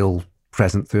still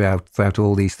present throughout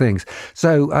all these things.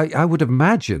 So I would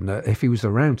imagine that if he was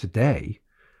around today,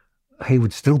 he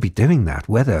would still be doing that.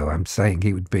 Whether I'm saying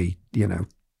he would be,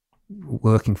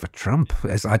 working for Trump.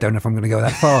 I don't know if I'm going to go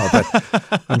that far,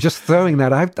 but I'm just throwing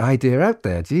that idea out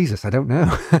there. Jesus, I don't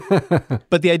know.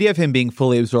 But the idea of him being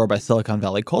fully absorbed by Silicon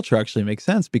Valley culture actually makes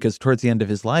sense, because towards the end of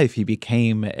his life, he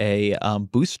became a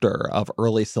booster of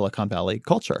early Silicon Valley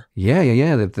culture. Yeah.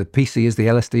 The PC is the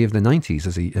LSD of the 90s,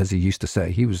 as he used to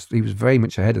say. He was very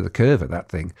much ahead of the curve at that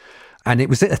thing. And it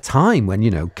was at a time when,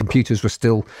 computers were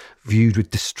still viewed with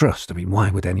distrust. I mean,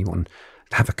 why would anyone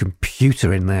have a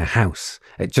computer in their house?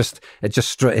 It just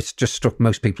struck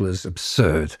most people as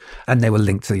absurd. And they were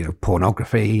linked to,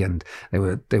 pornography, and they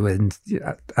were,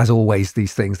 as always,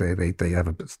 these things, they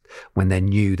have when they're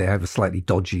new, they have a slightly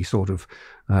dodgy sort of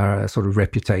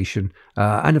reputation.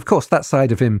 And of course, that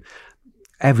side of him,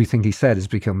 everything he said has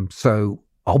become so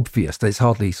obvious that it's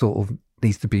hardly sort of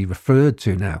needs to be referred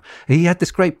to now. He had this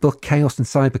great book, Chaos and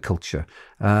Cyberculture,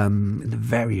 in the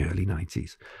very early 90s.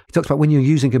 He talks about when you're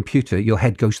using a computer, your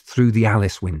head goes through the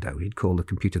Alice window. He'd call the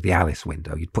computer the Alice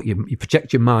window. You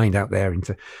project your mind out there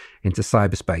into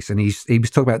cyberspace. And he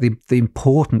was talking about the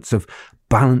importance of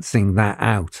balancing that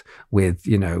out with,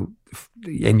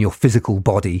 in your physical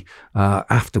body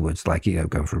afterwards, like,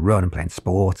 going for a run and playing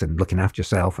sport and looking after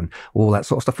yourself and all that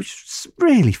sort of stuff, which is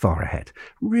really far ahead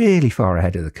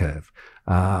of the curve.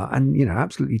 And,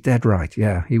 absolutely dead right.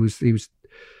 Yeah, he was,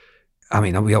 I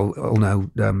mean, we all know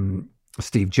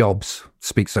Steve Jobs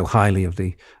speaks so highly of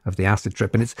the acid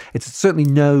trip, and it's certainly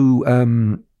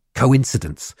no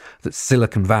coincidence that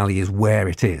Silicon Valley is where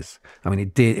it is. I mean,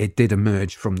 it did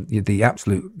emerge from the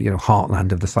absolute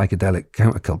heartland of the psychedelic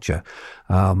counterculture.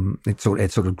 It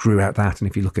sort of grew out that, and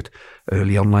if you look at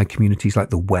early online communities like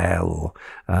the Well,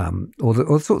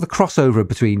 or sort of the crossover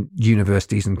between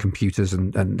universities and computers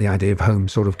and the idea of home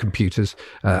sort of computers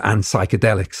and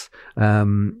psychedelics.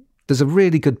 There's a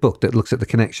really good book that looks at the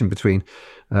connection between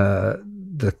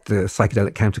the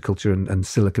psychedelic counterculture and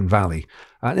Silicon Valley.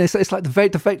 And it's like the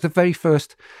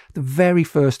very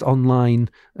first online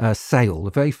sale,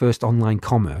 the very first online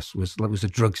commerce was a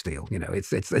drugs deal. It's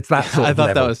that sort of I thought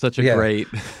level. That was such a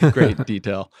great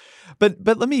detail. But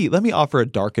let me offer a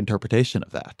dark interpretation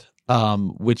of that,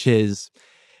 which is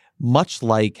much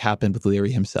like happened with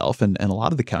Leary himself and a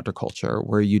lot of the counterculture,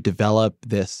 where you develop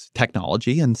this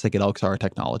technology, and psychedelics are a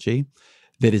technology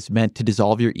that is meant to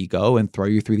dissolve your ego and throw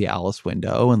you through the Alice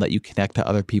window and let you connect to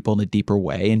other people in a deeper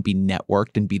way and be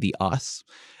networked and be the us.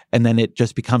 And then it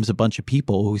just becomes a bunch of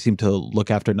people who seem to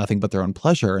look after nothing but their own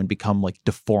pleasure and become like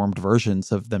deformed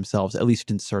versions of themselves, at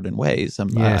least in certain ways.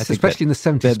 Yes, especially in the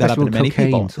 70s. That happened to many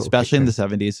people, especially in the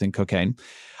 70s and cocaine.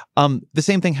 The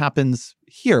same thing happens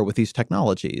here with these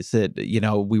technologies. That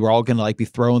we were all going to be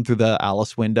thrown through the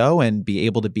Alice window and be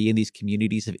able to be in these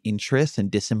communities of interest and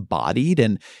disembodied,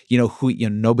 and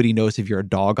nobody knows if you're a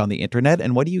dog on the internet.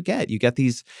 And what do you get? You get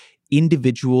these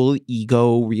individual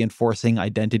ego reinforcing,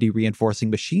 identity reinforcing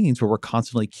machines where we're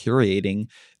constantly curating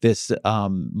this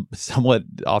somewhat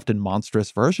often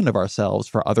monstrous version of ourselves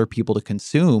for other people to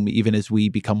consume, even as we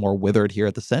become more withered here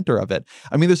at the center of it.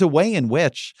 I mean, there's a way in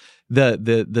which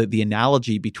the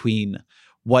analogy between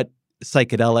what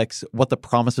the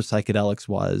promise of psychedelics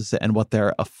was and what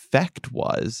their effect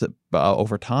was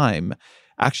over time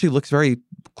actually looks very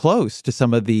close to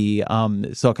some of the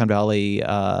Silicon Valley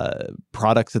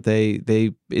products that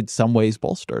they in some ways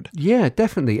bolstered. Yeah,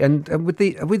 definitely. And with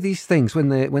these things, when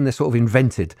they're sort of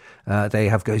invented, they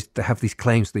have these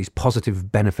claims to these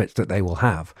positive benefits that they will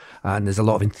have, and there's a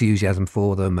lot of enthusiasm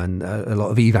for them and a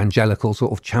lot of evangelical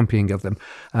sort of championing of them.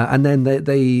 And then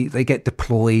they get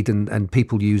deployed and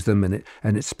people use them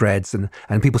and it spreads and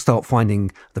people start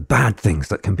finding the bad things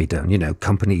that can be done.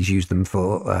 Companies use them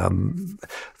for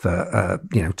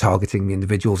targeting the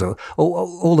individuals, or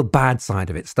all the bad side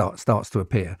of it starts to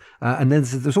appear. And then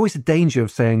there's always a danger of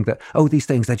saying that, these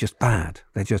things, they're just bad.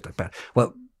 They're just bad.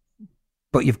 Well,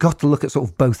 but you've got to look at sort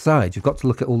of both sides. You've got to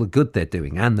look at all the good they're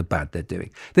doing and the bad they're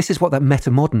doing. This is what that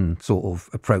meta-modern sort of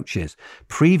approach is.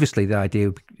 Previously, the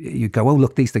idea, you go,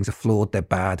 look, these things are flawed, they're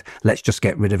bad, let's just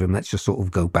get rid of them, let's just sort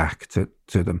of go back to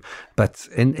them. But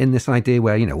in this idea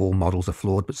where, all models are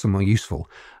flawed, but some are useful,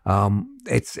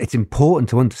 it's important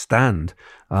to understand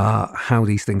how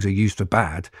these things are used for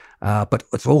bad, but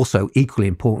it's also equally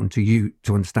important to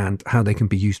understand how they can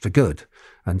be used for good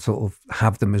and sort of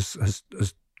have them as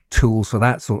tools for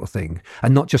that sort of thing,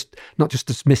 and not just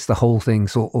dismiss the whole thing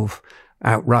sort of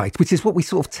outright, which is what we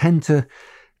sort of tend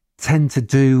to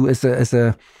do as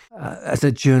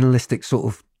a journalistic sort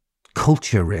of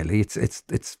culture. Really,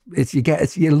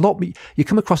 you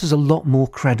come across as a lot more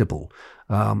credible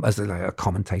as a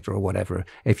commentator or whatever.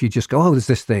 If you just go, oh, there's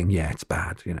this thing, yeah, it's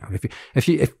bad.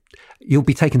 If you'll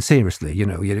be taken seriously,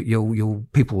 you'll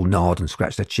people will nod and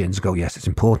scratch their chins and go, yes, it's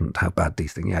important how bad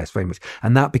these things. Yeah, it's very much,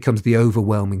 and that becomes the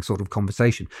overwhelming sort of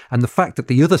conversation. And the fact that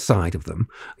the other side of them,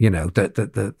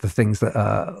 the things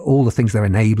that all the things they're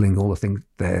enabling, all the things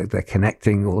they're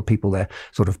connecting, all the people they're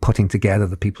sort of putting together,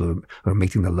 the people who are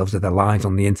meeting the loves of their lives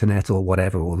on the internet or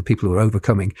whatever, or the people who are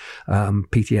overcoming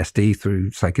PTSD through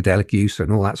psychedelic use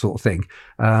and all that sort of thing,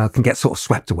 can get sort of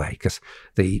swept away because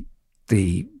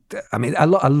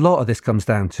a lot of this comes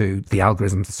down to the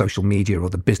algorithms of social media or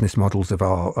the business models of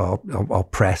our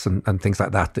press and things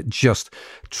like that just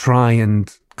try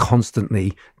and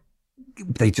constantly,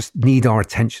 they just need our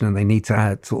attention, and they need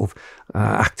to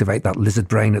activate that lizard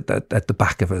brain at the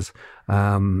back of us.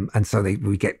 And so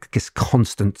we get this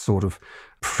constant sort of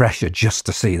pressure just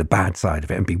to see the bad side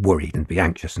of it and be worried and be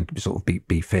anxious and sort of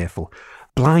be fearful.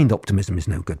 Blind optimism is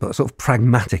no good, but sort of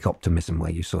pragmatic optimism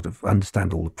where you sort of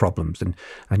understand all the problems and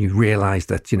you realize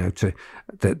that,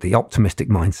 the optimistic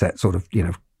mindset sort of,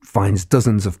 finds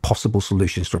dozens of possible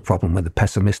solutions to a problem where the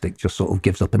pessimistic just sort of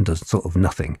gives up and does sort of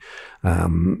nothing.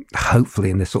 Hopefully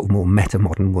in this sort of more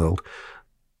meta-modern world,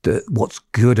 what's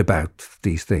good about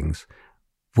these things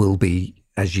will be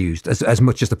as used as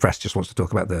much as the press just wants to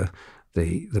talk about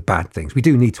the bad things. We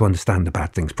do need to understand the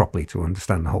bad things properly to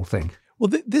understand the whole thing.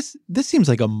 Well, this seems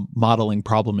like a modeling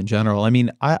problem in general. I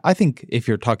mean, I think if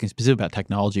you're talking specifically about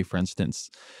technology, for instance,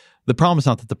 the problem is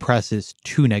not that the press is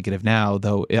too negative now,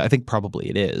 though I think probably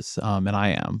it is, and I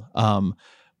am.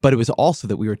 But it was also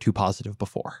that we were too positive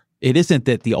before. It isn't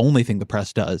that the only thing the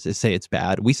press does is say it's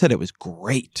bad. We said it was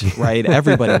great, right?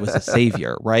 Everybody was a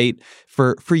savior, right?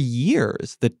 For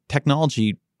years, the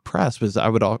technology press was, I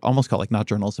would almost call not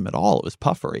journalism at all. It was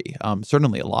puffery.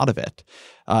 Certainly a lot of it.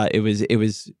 It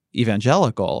was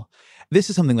evangelical. This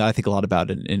is something that I think a lot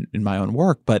about in my own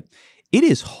work, but it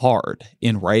is hard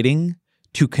in writing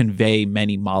to convey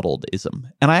many modeled ism.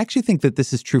 And I actually think that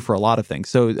this is true for a lot of things.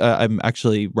 So I'm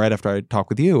actually, right after I talk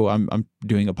with you, I'm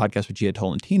doing a podcast with Gia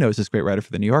Tolentino, who's this great writer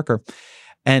for The New Yorker.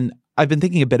 And I've been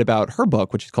thinking a bit about her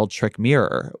book, which is called Trick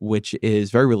Mirror, which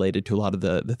is very related to a lot of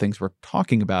the things we're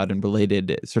talking about, and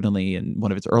related certainly in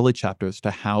one of its early chapters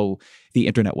to how the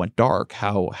internet went dark.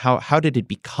 How did it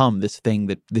become this thing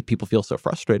that people feel so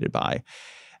frustrated by?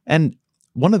 And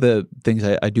one of the things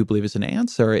I do believe is an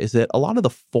answer is that a lot of the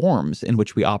forms in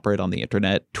which we operate on the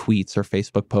internet, tweets or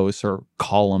Facebook posts or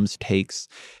columns, takes,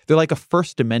 they're like a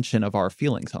first dimension of our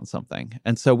feelings on something.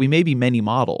 And so we may be many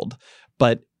modeled,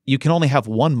 but you can only have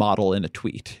one model in a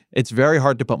tweet. It's very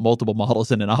hard to put multiple models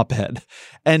in an op-ed.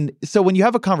 And so when you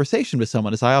have a conversation with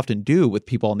someone, as I often do with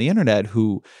people on the internet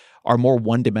who are more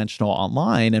one-dimensional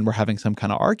online, and we're having some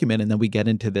kind of argument, and then we get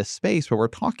into this space where we're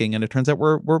talking, and it turns out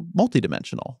we're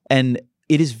multidimensional. And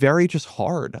it is very just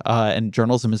hard. And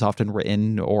journalism is often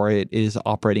written, or it is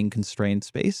operating constrained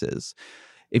spaces.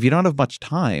 If you don't have much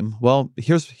time, well,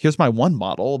 here's my one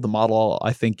model, the model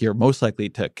I think you're most likely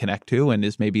to connect to and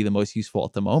is maybe the most useful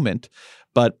at the moment.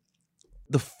 But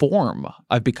the form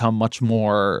I've become much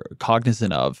more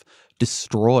cognizant of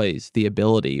destroys the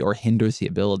ability or hinders the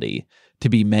ability to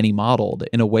be many modeled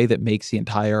in a way that makes the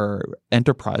entire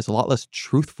enterprise a lot less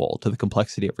truthful to the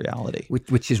complexity of reality.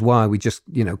 Which is why we just,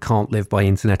 can't live by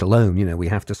internet alone. We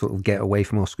have to sort of get away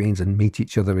from our screens and meet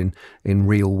each other in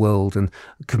real world and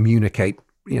communicate.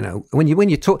 When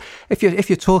you talk, if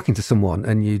you're talking to someone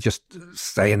and you just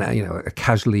say a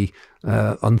casually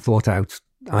unthought out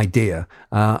idea,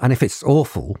 and if it's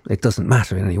awful, it doesn't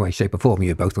matter in any way, shape or form.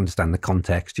 You both understand the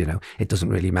context. It doesn't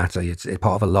really matter. It's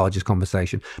part of a larger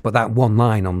conversation. But that one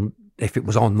line if it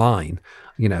was online,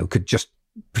 could just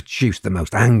produce the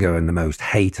most anger and the most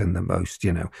hate and the most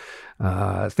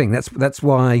thing. That's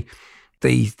why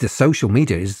the social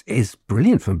media is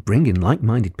brilliant for bringing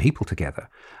like-minded people together,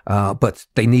 but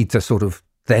they need to sort of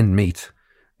then meet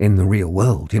in the real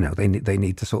world. They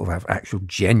need to sort of have actual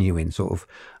genuine sort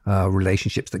of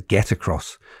relationships that get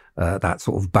across that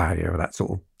sort of barrier,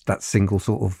 that single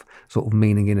sort of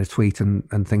meaning in a tweet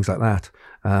and things like that.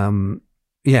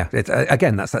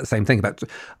 Again, that's that same thing about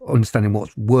understanding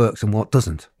what works and what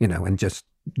doesn't, and just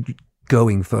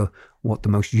going for what the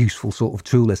most useful sort of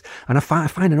tool is. And I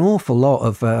find an awful lot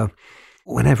of,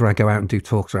 whenever I go out and do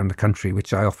talks around the country,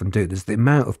 which I often do, there's the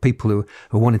amount of people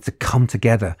who wanted to come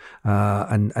together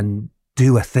and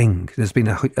do a thing. There's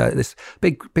been this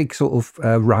big sort of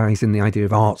rise in the idea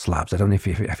of arts labs. I don't know if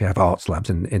you have arts labs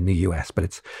in the US, but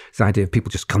it's the idea of people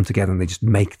just come together and they just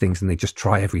make things and they just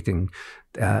try everything,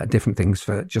 different things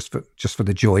for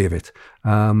the joy of it.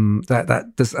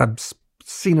 I've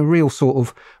seen a real sort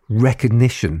of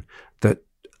recognition that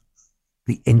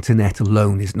the internet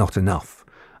alone is not enough.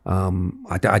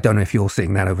 I don't know if you're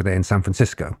seeing that over there in San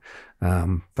Francisco,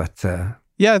 but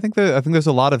yeah, I think there's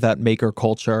a lot of that maker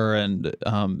culture, and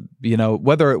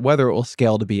whether it will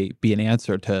scale to be an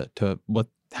answer to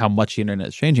how much the internet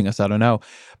is changing us, I don't know.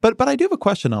 But I do have a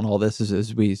question on all this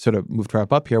as we sort of move to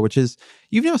wrap up here, which is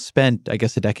you've now spent, I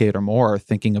guess, a decade or more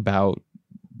thinking about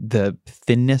the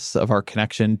thinness of our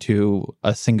connection to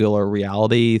a singular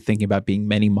reality, thinking about being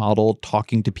many modeled,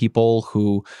 talking to people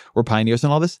who were pioneers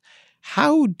and all this.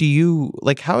 How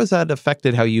has that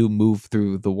affected how you move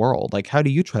through the world? Like, how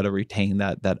do you try to retain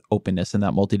that openness and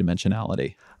that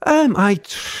multidimensionality?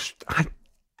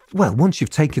 Well, once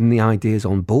you've taken the ideas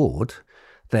on board,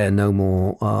 they're no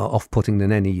more off-putting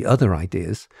than any other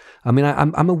ideas. I mean,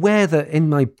 I'm aware that in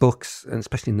my books, and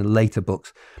especially in the later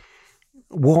books,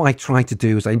 what I try to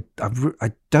do is I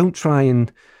don't try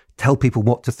and tell people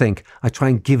what to think. I try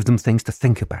and give them things to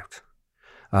think about.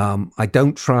 I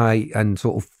don't try and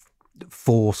sort of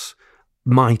force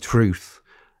my truth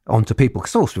onto people,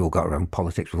 because of course we've all got our own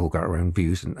politics, we've all got our own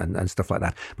views and stuff like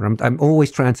that. But I'm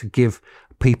always trying to give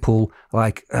people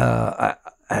like a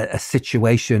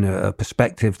situation, a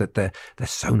perspective that they're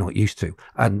so not used to,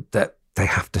 and that they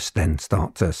have to then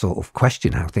start to sort of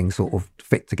question how things sort of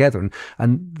fit together.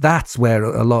 And that's where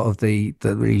a lot of the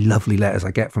really lovely letters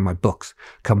I get from my books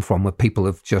come from, where people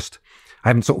have I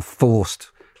haven't sort of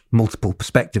forced multiple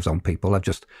perspectives on people. I've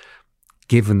just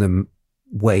given them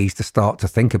ways to start to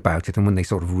think about it, and when they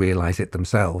sort of realize it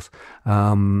themselves,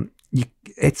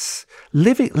 it's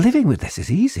living with this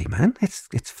is easy, man. It's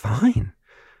fine.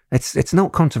 It's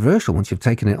not controversial once you've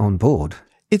taken it on board.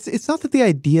 It's not that the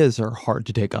ideas are hard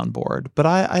to take on board, but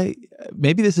I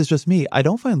maybe this is just me. I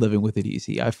don't find living with it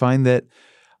easy. I find that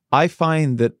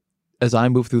as I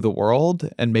move through the world,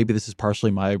 and maybe this is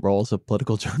partially my role as a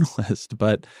political journalist,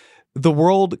 but the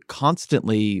world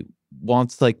constantly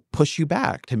wants to like push you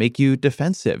back, to make you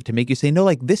defensive, to make you say, no,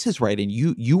 like this is right and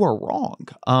you are wrong.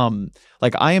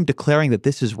 Like I am declaring that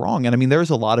this is wrong. And I mean, there's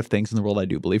a lot of things in the world I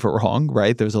do believe are wrong,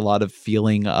 right? There's a lot of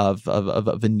feeling of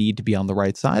a need to be on the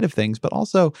right side of things, but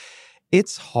also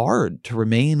it's hard to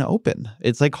remain open.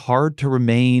 It's like hard to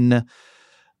remain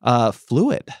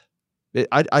fluid.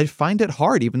 I find it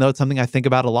hard, even though it's something I think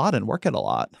about a lot and work at a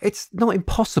lot. It's not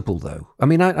impossible, though. I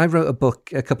mean, I wrote a book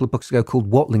a couple of books ago called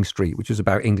Watling Street, which was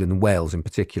about England and Wales in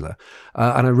particular.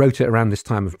 And I wrote it around this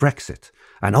time of Brexit.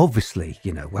 And obviously,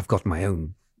 I've got my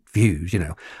own views,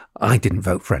 I didn't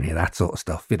vote for any of that sort of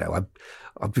stuff. I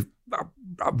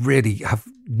really have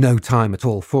no time at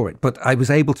all for it. But I was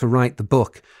able to write the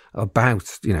book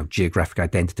about, geographic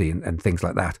identity and things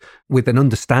like that, with an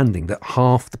understanding that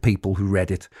half the people who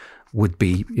read it would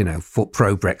be, for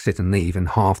pro-Brexit and leave, and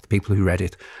half the people who read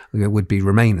it would be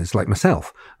Remainers like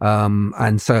myself.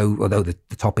 And so, although the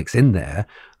topic's in there,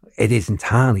 it is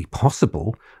entirely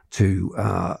possible to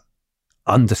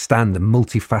understand the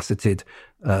multifaceted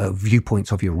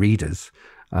viewpoints of your readers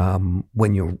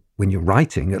when you're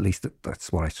writing. At least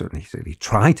that's what I certainly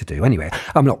try to do. Anyway,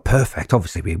 I'm not perfect.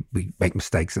 Obviously, we make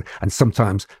mistakes, and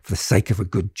sometimes for the sake of a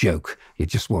good joke, you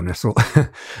just want to sort of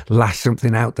lash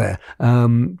something out there.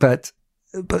 But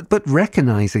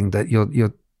recognizing that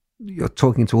you're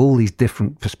talking to all these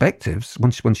different perspectives.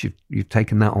 Once you've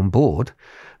taken that on board,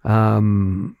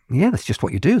 that's just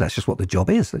what you do. That's just what the job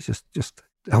is. That's just.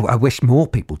 I wish more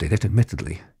people did it.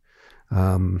 Admittedly.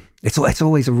 It's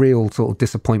always a real sort of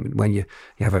disappointment when you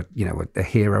have a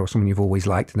hero or someone you've always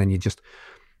liked,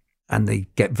 and they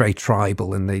get very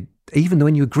tribal, and even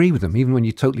when you agree with them, even when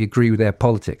you totally agree with their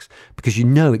politics, because you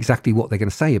know exactly what they're going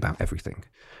to say about everything,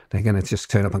 they're going to just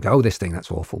turn up and go, oh, this thing, that's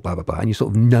awful, blah blah blah, and you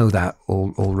sort of know that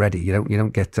already. You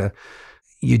don't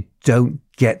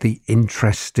get the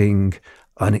interesting,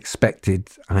 unexpected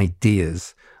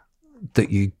ideas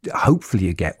that you hopefully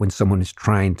you get when someone is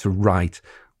trying to write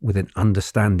with an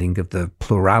understanding of the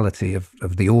plurality of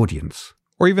the audience.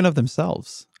 Or even of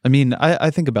themselves. I mean, I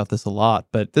think about this a lot,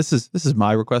 but this is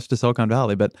my request to Silicon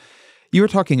Valley. But you were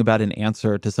talking about an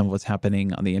answer to some of what's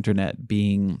happening on the internet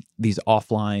being these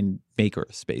offline maker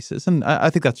spaces. And I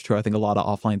think that's true. I think a lot of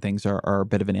offline things are a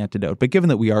bit of an antidote. But given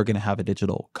that we are going to have a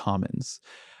digital commons,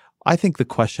 I think the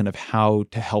question of how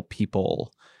to help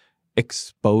people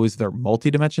expose their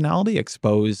multidimensionality,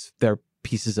 expose their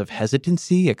pieces of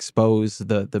hesitancy, expose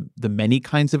the many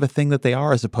kinds of a thing that they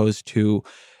are, as opposed to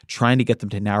trying to get them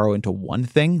to narrow into one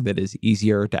thing that is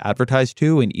easier to advertise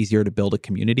to and easier to build a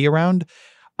community around.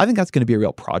 I think that's going to be a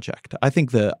real project. I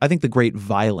think the great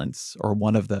violence, or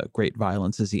one of the great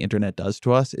violences the internet does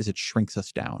to us, is it shrinks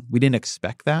us down. We didn't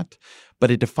expect that, but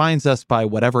it defines us by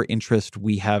whatever interest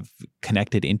we have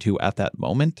connected into at that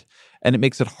moment. And it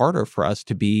makes it harder for us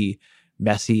to be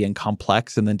messy and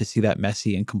complex, and then to see that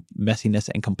messiness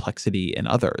and complexity in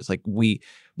others. Like we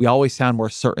always sound more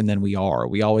certain than we are.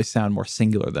 We always sound more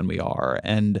singular than we are.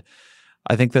 And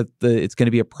I think that it's going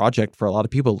to be a project for a lot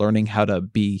of people learning how to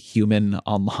be human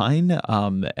online.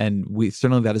 And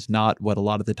certainly that is not what a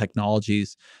lot of the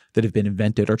technologies that have been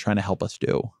invented are trying to help us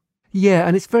do. Yeah,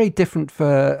 and it's very different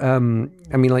for,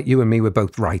 I mean, like you and me, we're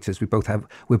both writers. We're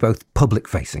both public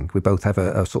facing. We both have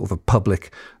a sort of a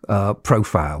public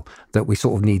profile that we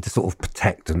sort of need to sort of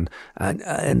protect, and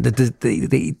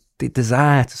the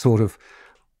desire to sort of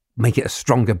make it a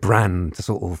stronger brand to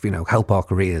sort of, help our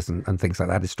careers and things like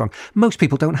that is strong. Most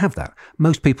people don't have that.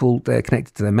 Most people, they're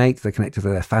connected to their mates, they're connected to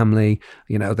their family,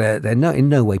 they're not in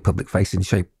no way public facing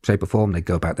shape or form. They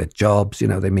go about their jobs,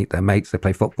 they meet their mates, they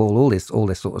play football, all this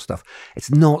sort of stuff.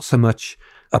 It's not so much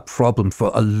a problem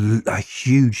for a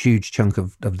huge chunk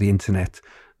of the internet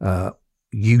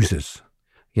users,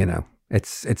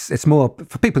 It's more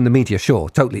for people in the media, sure.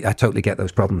 I totally get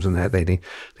those problems, and they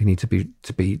need to be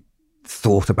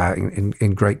thought about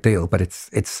in great deal, but it's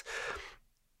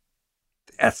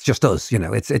just us,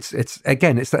 it's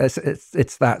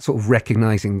that sort of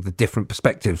recognizing the different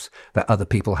perspectives that other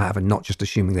people have, and not just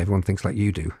assuming that everyone thinks like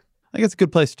you do. I think it's a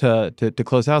good place to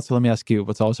close out. So let me ask you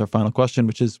what's always our final question,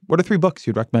 which is, what are 3 books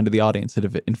you'd recommend to the audience that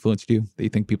have influenced you, that you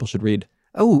think people should read?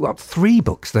 Oh, 3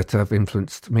 books that have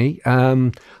influenced me.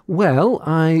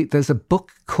 There's a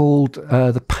book called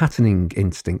The Patterning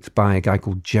Instinct by a guy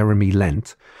called Jeremy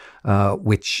Lent,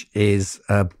 which is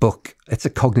a book. It's a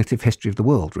cognitive history of the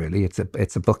world, really. It's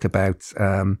a book about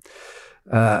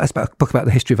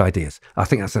the history of ideas. I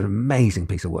think that's an amazing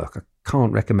piece of work. I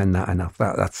can't recommend that enough.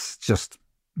 That's just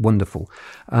wonderful.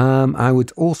 I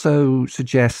would also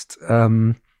suggest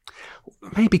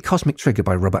maybe Cosmic Trigger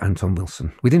by Robert Anton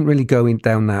Wilson. We didn't really go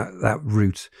down that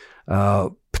route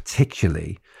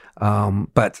particularly,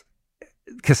 but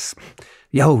because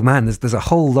there's a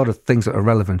whole lot of things that are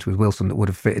relevant with Wilson that would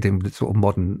have fitted in with sort of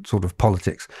modern sort of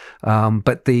politics.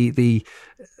 But they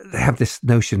have this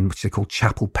notion which they call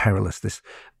Chapel Perilous, this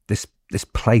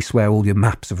place where all your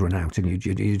maps have run out and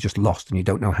you're just lost and you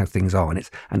don't know how things are. And it's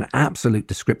an absolute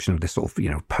description of this sort of,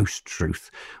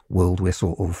 post-truth world we're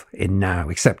sort of in now,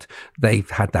 except they've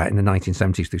had that in the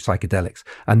 1970s through psychedelics.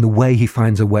 And the way he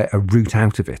finds a route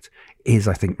out of it is,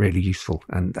 I think, really useful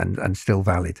and still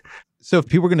valid. So if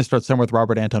people were going to start somewhere with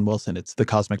Robert Anton Wilson, it's The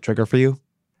Cosmic Trigger for you?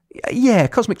 Yeah,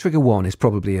 Cosmic Trigger 1 is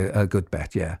probably a good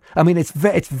bet, yeah. I mean, it's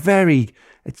very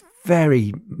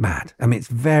mad. I mean, it's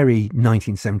very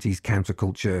 1970s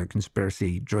counterculture,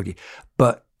 conspiracy, druggy,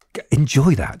 but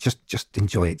enjoy that. Just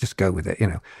enjoy it. Just go with it,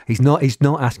 He's not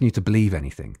asking you to believe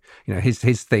anything.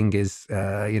 His thing is,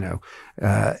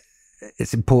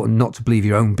 it's important not to believe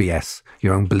your own BS,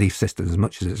 your own belief system, as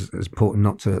much as it's important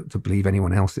not to believe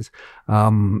anyone else's.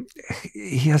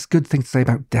 He has good things to say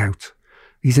about doubt.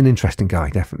 He's an interesting guy,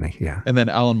 definitely, yeah. And then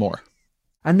Alan Moore.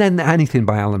 And then anything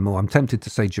by Alan Moore. I'm tempted to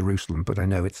say Jerusalem, but I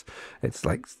know it's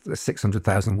like a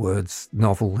 600,000 words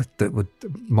novel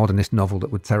modernist novel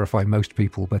that would terrify most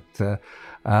people. But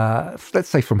let's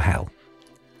say From Hell.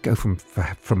 Go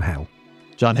from Hell.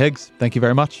 John Higgs, thank you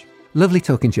very much. Lovely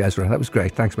talking to you, Ezra. That was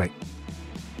great. Thanks, mate.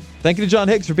 Thank you to John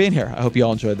Higgs for being here. I hope you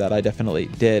all enjoyed that. I definitely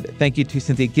did. Thank you to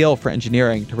Cynthia Gill for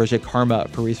engineering, to Roger Karma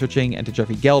for researching, and to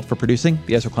Jeffrey Geld for producing.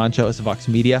 The Ezra Klein Show is a Vox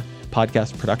Media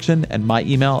podcast production, and my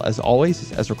email, as always,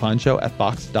 is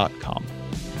EzraKleinShow@Vox.com.